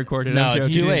now. Before we recorded. No, it's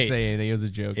too He late. didn't say anything. It was a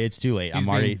joke. It's too late. He's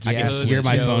I can gassed. hear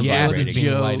my phone Gas is vibrating.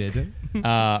 being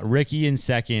lighted. Ricky in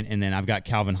second, and then I've got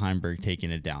Calvin Heimberg taking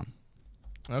it down.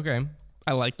 Okay.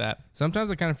 I like that.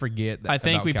 Sometimes I kind of forget that. I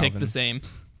think we Calvin. picked the same.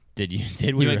 Did we? You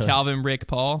really? went Calvin, Rick,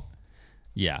 Paul.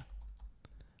 Yeah.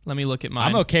 Let me look at mine.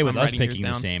 I'm okay with I'm us writing yours picking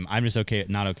the down. same. I'm just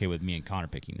not okay with me and Connor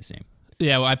picking the same.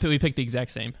 Yeah, well, we picked the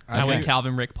exact same. I went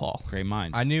Calvin, Rick, Paul. Great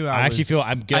minds. I knew I actually was- feel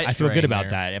I feel good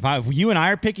about there. that. If you and I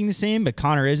are picking the same, but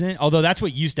Connor isn't, although that's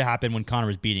what used to happen when Connor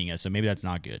was beating us, so maybe that's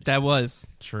not good. That was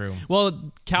True.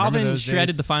 well. Calvin those shredded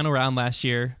days? the final round last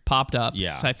year, popped up.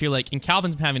 Yeah. So I feel like, and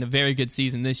Calvin's been having a very good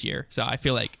season this year. So I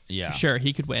feel like, sure,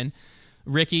 he could win.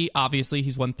 Ricky, obviously,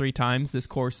 he's won 3 times. This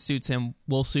course suits him.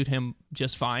 Will suit him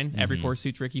just fine. Every course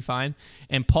suits Ricky fine.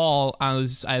 And Paul,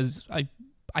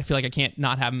 I feel like I can't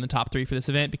not have him in the top 3 for this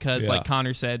event because, like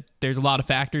Connor said, there's a lot of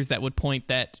factors that would point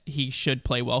that he should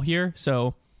play well here.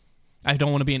 So I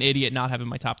don't want to be an idiot not having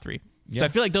my top 3. Yeah. So I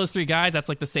feel like those 3 guys, that's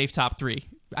like the safe top 3.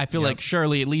 I feel like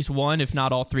surely at least one, if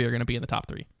not all 3, are going to be in the top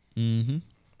 3. Mm-hmm.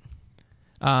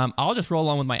 I'll just roll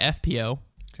on with my FPO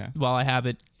while I have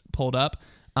it pulled up.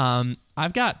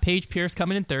 I've got Paige Pierce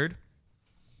coming in third,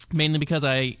 mainly because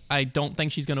I don't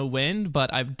think she's going to win,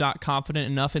 but I'm not confident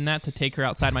enough in that to take her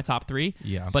outside my top 3.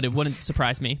 Yeah. But it wouldn't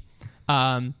surprise me.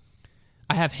 I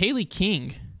have Haley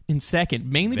King in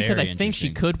second, mainly because I think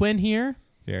she could win here.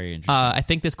 Very interesting. I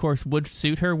think this course would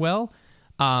suit her well,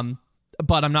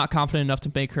 but I'm not confident enough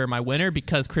to make her my winner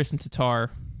because Kristen Tatar,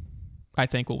 I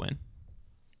think, will win.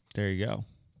 There you go.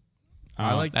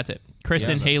 That's it.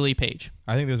 Kristen, Haley, Paige.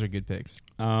 I think those are good picks.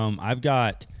 I've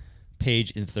got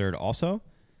Paige in third also.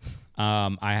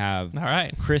 I have All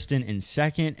right. Kristen in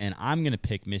second, and I'm going to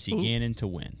pick Missy Gannon to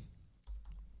win.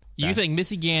 You think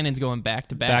Missy Gannon's going back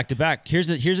to back? Back to back. Here's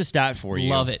a stat for you.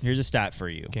 Love it. Here's a stat for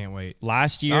you. Can't wait.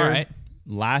 Last year, All right.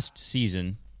 last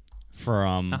season,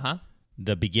 from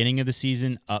the beginning of the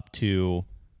season up to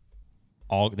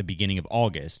the beginning of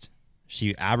August,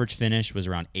 she average finish was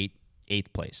around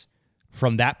eighth place.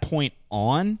 From that point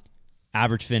on,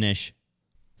 average finish,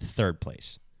 third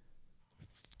place.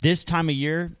 This time of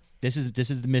year, this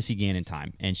is the Missy Gannon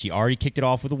time, and she already kicked it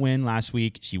off with a win last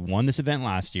week. She won this event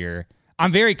last year.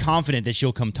 I'm very confident that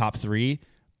she'll come top 3,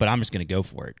 but I'm just going to go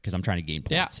for it because I'm trying to gain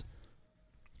points.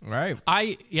 Right.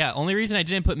 Only reason I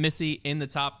didn't put Missy in the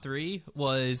top 3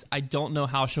 was I don't know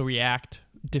how she'll react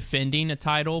defending a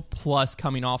title plus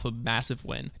coming off a massive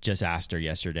win. Just asked her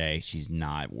yesterday. She's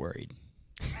not worried.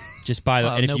 Just by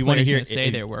the and no if you want to hear,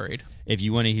 say they're worried. if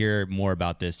you want to hear more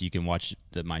about this, you can watch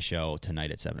my show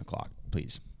tonight at 7:00.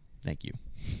 Please, thank you.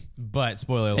 But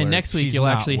spoiler alert. And next week she's you'll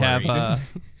not actually worried.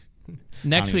 have.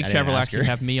 Next week I didn't Trevor will ask actually her.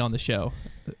 have me on the show.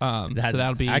 So That's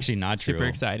that'll be actually not super true.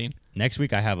 exciting. Next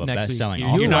week I have a Next week, best-selling you're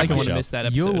author not on going the to show. miss that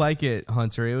episode. You'll like it,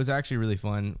 Hunter. It was actually really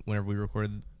fun whenever we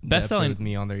recorded the episode with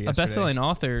me on there A yesterday. best-selling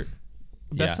author.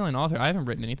 Yeah. Best-selling author. I haven't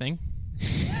written anything.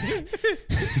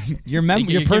 Your You're your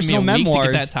giving personal me a week to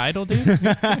memoirs. get that title,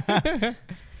 dude.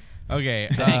 Okay.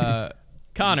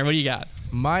 Connor, what do you got?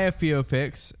 My FPO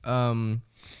picks.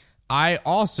 I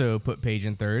also put Paige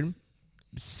in third.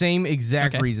 Same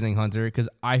exact Okay. reasoning, Hunter, because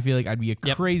I feel like I'd be a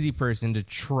Yep. crazy person to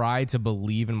try to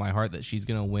believe in my heart that she's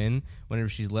gonna win whenever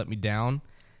she's let me down,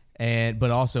 but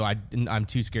also I'm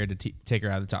too scared to take her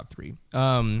out of the top three.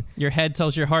 Your head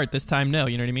tells your heart this time no.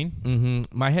 You know what I mean?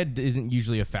 My head isn't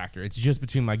usually a factor. It's just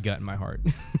between my gut and my heart.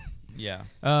 Yeah.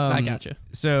 I gotcha.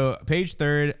 So Paige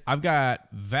third. I've got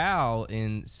Val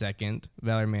in second.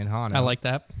 Valerie Manhano. I like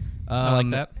that. I like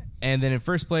that. And then in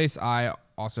first place, I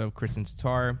also have Kristen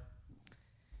Tatar.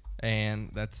 And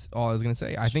that's all I was going to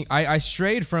say. I think I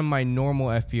strayed from my normal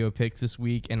FPO picks this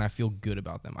week, and I feel good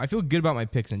about them. I feel good about my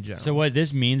picks in general. So what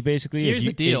this means basically, Here's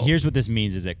the deal. Here's what this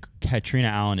means is that Katrina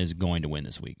Allen is going to win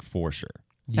this week for sure.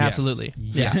 Yes. Absolutely.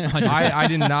 Yeah. 100%. I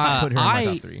did not put her in my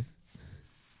top three.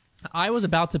 I was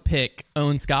about to pick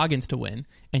Owen Scoggins to win,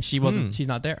 and she wasn't. She's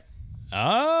not there.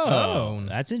 Oh,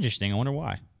 that's interesting. I wonder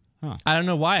why. I don't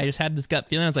know why. I just had this gut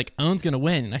feeling. I was like, Owen's going to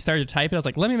win. And I started to type it. I was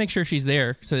like, let me make sure she's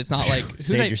there. So it's not like... who Saved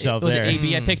did I, yourself was there. it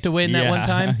AB I picked to win that one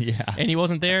time? Yeah. And he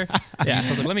wasn't there? Yeah. So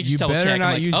I was like, let me just You double better check. not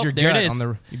I'm like, use oh, your there gut it is.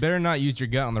 you better not use your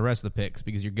gut on the rest of the picks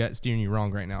because your gut's steering you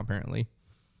wrong right now, apparently.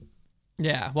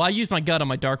 Yeah. Well, I used my gut on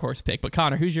my dark horse pick. But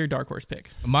Connor, who's your dark horse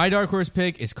pick? My dark horse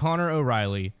pick is Connor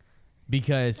O'Reilly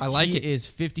because I like he it. is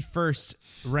 51st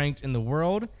ranked in the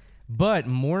world. But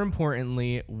more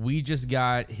importantly, we just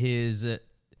got his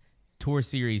Tour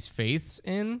Series faiths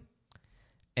in.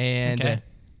 And Okay.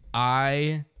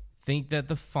 I think that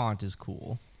the font is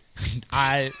cool.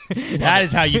 That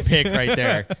is how you pick right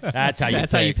there. That's how you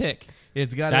That's pick. how you pick.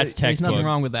 It's got That's There's textbook. nothing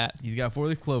wrong with that. He's got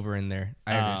 4-leaf clover in there.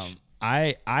 Irish.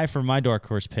 I for my dark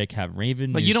horse pick have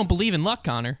Raven. But you don't believe in luck,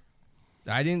 Connor.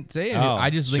 I didn't say it. Oh, I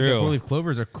just think that true. 4-leaf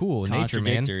clovers are cool in nature,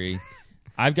 man. Contradictory.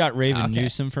 I've got Raven Okay.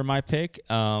 Newsom for my pick.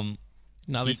 Another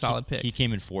He- solid pick. He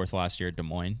came in fourth last year at Des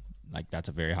Moines. Like that's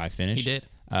a very high finish. He did.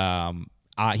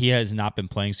 He has not been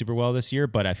playing super well this year,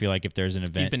 but I feel like if there's an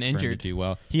event been for him injured. to do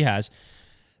well, he has.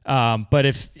 But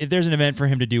if there's an event for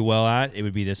him to do well at, it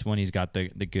would be this one. He's got the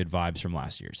good vibes from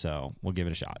last year, so we'll give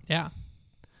it a shot. Yeah.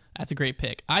 That's a great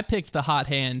pick. I picked the hot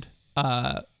hand,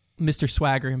 Mr.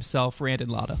 Swagger himself, Randon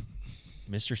Lotta.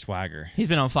 Mr. Swagger. He's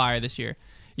been on fire this year.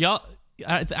 Y'all,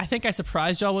 I think I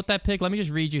surprised y'all with that pick. Let me just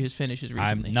read you his finishes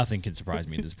recently. Nothing can surprise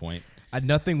me at this point.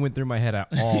 Nothing went through my head at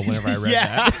all whenever I read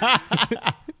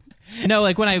that. No,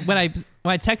 like when I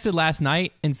texted last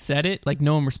night and said it, like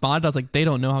no one responded. I was like, they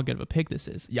don't know how good of a pick this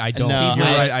is. Yeah, I don't. No, You're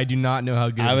I- right. I do not know how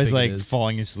good. I of a was pick like it is.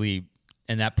 falling asleep,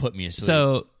 and that put me asleep.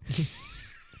 So,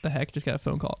 the heck, just got a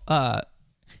phone call.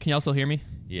 Can y'all still hear me?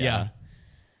 yeah.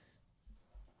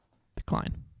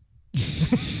 Decline.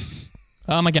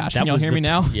 Oh my gosh, That can y'all was hear the- me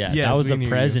now? Yeah, Yes, that was we the can hear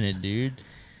you. president, dude.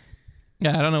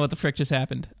 Yeah, I don't know what the frick just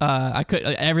happened. I could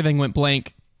everything went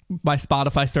blank. My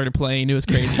Spotify started playing. It was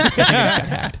crazy.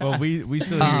 Well, we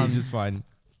still hear you just fine.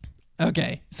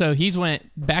 Okay, so he's went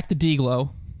back to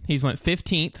D-Glow. He's went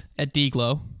 15th at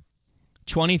D-Glow,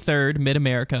 23rd Mid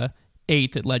America,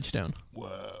 8th at Ledgestone.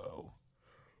 Whoa,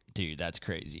 dude, that's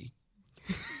crazy.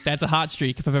 That's a hot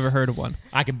streak if I've ever heard of one.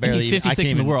 I can barely. he's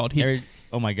 56 in the world.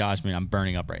 Oh my gosh, man, I'm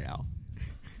burning up right now.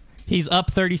 He's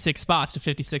up 36 spots to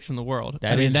 56 in the world.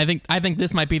 That is- I think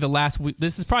this might be the last week.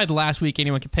 This is probably the last week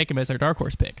anyone can pick him as their dark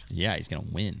horse pick Yeah, he's gonna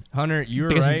win. Hunter, you're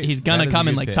because right. he's gonna That is a come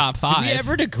in good like pick. top 5. Did we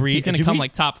ever agree? He's gonna did come we-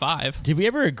 like top 5. Did we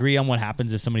ever agree on what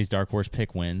happens if somebody's dark horse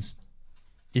pick wins?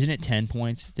 Isn't it 10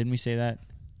 points? Didn't we say that?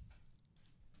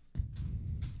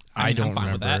 I don't I'm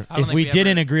fine with remember. that. I don't If think we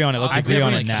didn't ever- agree on it, let's I agree never,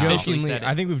 on like, it now. joked- Jokingly, said it.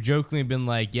 I think we've jokingly been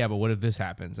like, yeah, but what if this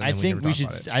happens? And I then think never we talk should.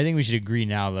 about it. I think we should agree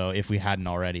now, though, if we hadn't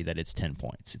already, that it's 10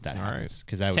 points. If that happens,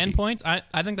 because that would 10 be, points. I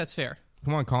think that's fair.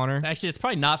 Come on, Connor. Actually, it's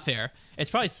probably not fair. It's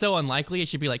probably so unlikely. It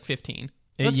should be like 15.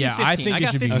 Let's Yeah, do I 15. think I it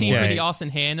got should be 15 for more. the Austin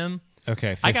Hannum.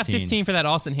 Okay. 15. I got 15 for that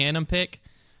Austin Hannum pick.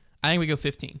 I think we go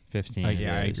 15. 15.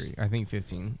 Yeah, I it is. agree. I think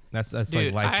 15. That's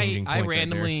Dude, like life changing I points.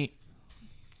 randomly,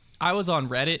 I was on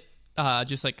Reddit,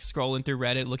 just like scrolling through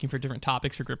Reddit, looking for different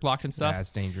topics for grip locks and stuff. That's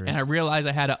dangerous. And I realized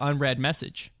I had an unread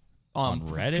message On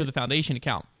Reddit? to the foundation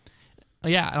account.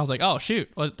 yeah. And I was like, oh, shoot,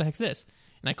 what the heck's this?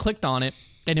 And I clicked on it,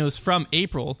 and it was from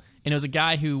April. And it was a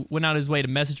guy who went out of his way to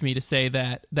message me to say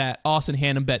that Austin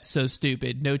Hannum bet's so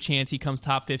stupid. No chance he comes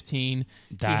top 15.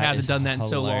 That he hasn't is done that in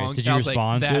so hilarious. long. Did And you I was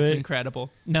respond like, to that's it?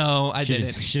 incredible. No, I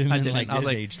didn't. Should have I been didn't. like, I was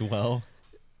this like, aged well.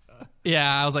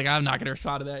 yeah, I was like, I'm not going to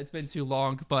respond to that. It's been too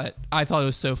long. But I thought it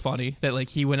was so funny that like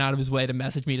he went out of his way to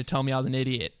message me to tell me I was an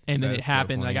idiot. And then That's it so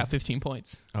happened, and I funny. got 15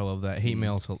 points. I love that. Hate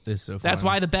mail is so fun. That's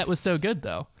why the bet was so good,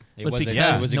 though. It was was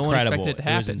because it was no one incredible. expected it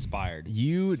to It was happen. inspired.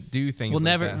 you do things. We'll like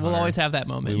never. that, We'll Hunter. always have that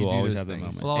moment. We will You do always those have that things.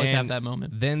 moment. We'll always have And that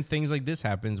moment. Then things like this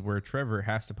happens where Trevor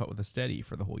has to putt with a steady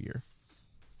for the whole year.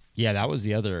 Yeah, that was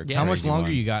the other. Yeah. How much crazy longer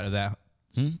one. you got of that,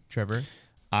 Trevor?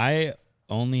 I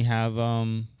only have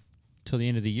till the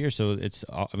end of the year, so it's.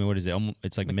 I mean, what is it?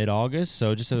 It's like mid-August,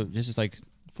 so just like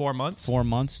 4 months. 4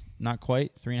 months, not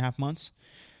quite 3.5 months.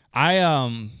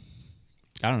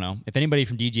 I don't know if anybody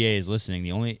from DGA is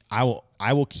listening. I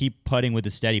will keep putting with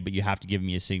the steady, but you have to give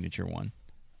me a signature one.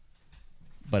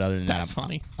 But other than That's that,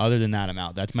 funny. Other than that, I'm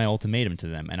out. That's my ultimatum to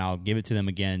them, and I'll give it to them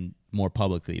again more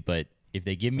publicly. But if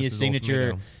they give me That's a his signature,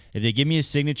 ultimatum. if they give me a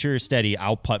signature steady,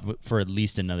 I'll putt for at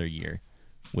least another year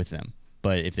with them.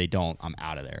 But if they don't, I'm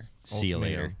out of there. See you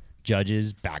Ultimatum. later.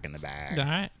 Judges back in the bag. All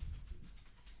right.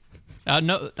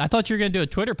 No, I thought you were going to do a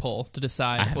Twitter poll to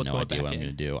decide I have what's no going idea back what I'm in.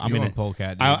 going to do. I'm going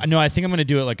polecat. dude. I think I'm going to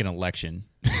do it like an election.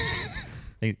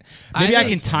 Maybe I think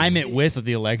can it's time it with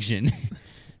the election.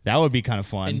 That would be kind of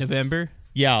fun. In November.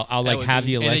 Yeah, I'll That like would have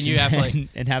be- the and then election you have, like-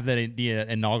 and have the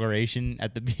inauguration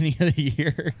at the beginning of the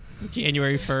year.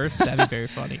 January 1st. That'd be very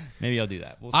funny. Maybe I'll do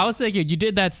that. We'll I was thinking you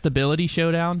did that stability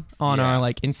showdown on Yeah. our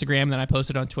like Instagram that I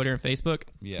posted on Twitter and Facebook.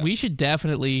 Yeah. We should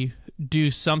definitely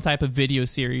do some type of video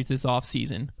series this off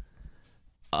season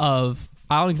of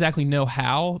I don't exactly know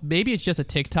how. Maybe it's just a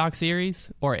TikTok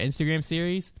series or an Instagram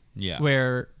series Yeah.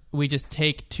 where we just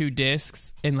take 2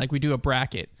 discs and like we do a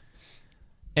bracket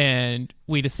and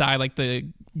we decide like the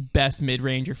best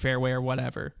mid-range or fairway or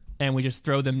whatever and we just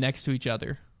throw them next to each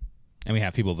other And we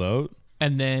have people vote.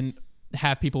 and then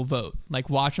have people vote. Like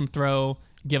watch them throw,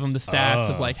 give them the stats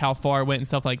of like how far it went and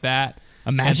stuff like that.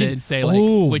 Imagine and then say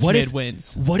like which what mid if,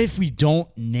 wins. What if we don't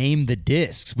name the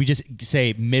discs? We just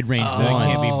say mid-range so it one.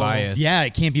 can't be Oh. biased. Yeah,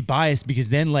 it can't be biased because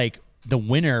then like the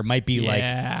winner might be like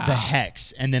Yeah. the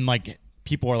hex, and then like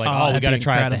people are like, Oh, oh, we that'd got to be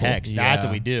try out the incredible. hex. That's Yeah.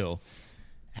 what we do.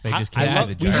 They just I can't love-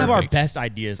 see the we have our perfect. best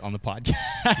ideas on the podcast.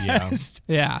 Yeah.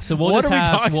 Yeah, so we'll What just are we have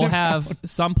talking we'll about? have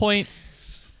some point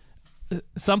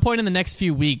in the next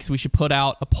few weeks we should put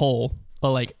out a poll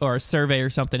or a survey or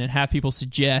something and have people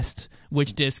suggest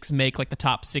which discs make like the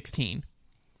top 16.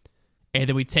 And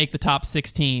then we take the top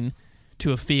 16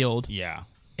 to a field Yeah.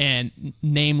 and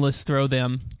nameless throw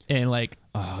them and like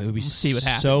Oh, it would be see what so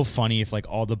happens. funny if like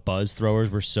all the buzz throwers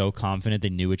were so confident they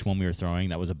knew which one we were throwing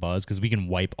that was a buzz because we can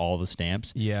wipe all the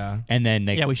stamps. Yeah. And then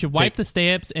they, yeah, we should wipe the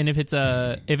stamps, and if it's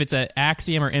a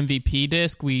Axiom or MVP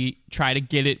disc, we try to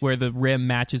get it where the rim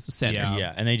matches the center. Yeah.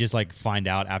 Yeah, and they just like find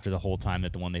out after the whole time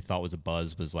that the one they thought was a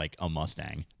buzz was like a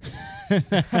Mustang.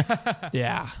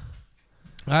 Yeah.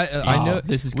 I know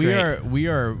this is we great. we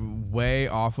are way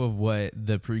off of what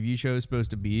the preview show is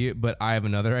supposed to be, but I have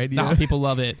another idea. Nah, people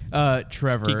love it.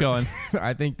 Trevor, Keep going.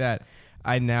 I think that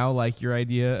I now like your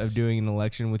idea of doing an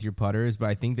election with your putters, but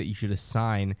I think that you should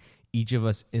assign each of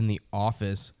us in the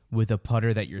office with a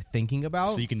putter that you're thinking about,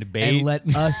 So you can debate. and let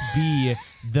us be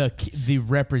the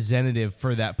representative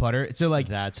for that putter. So like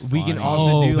That's we can funny.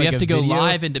 also do like we have a to go video.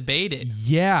 live and debate it.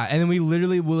 Yeah, and then we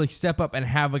literally will like step up and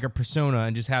have like a persona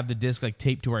and just have the disc like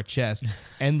taped to our chest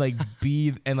and like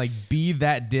be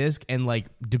that disc and like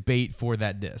debate for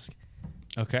that disc.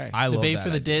 Okay. I love Debate that for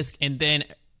the idea. disc, and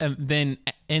then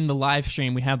in the live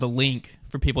stream we have the link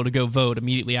for people to go vote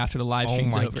immediately after the live Oh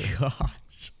stream's my over.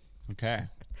 gosh. okay.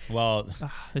 Well,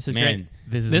 This is Man, great.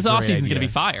 this is a This great off season's idea. gonna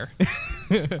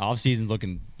be fire. off season's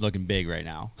looking big right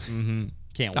now. Mm-hmm.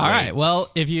 Can't wait. All right. Well,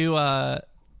 if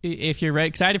you're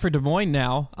excited for Des Moines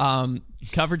now,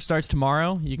 coverage starts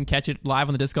tomorrow. You can catch it live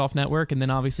on the Disc Golf Network, and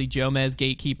then obviously Jomez,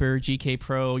 Gatekeeper, GK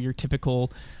Pro, your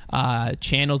typical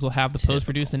channels will have the post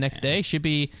produced the next day. Should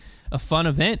be a fun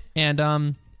event, and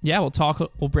yeah,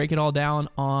 we'll break it all down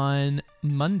on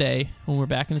Monday when we're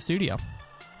back in the studio.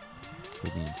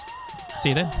 Cool beans. See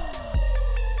you then.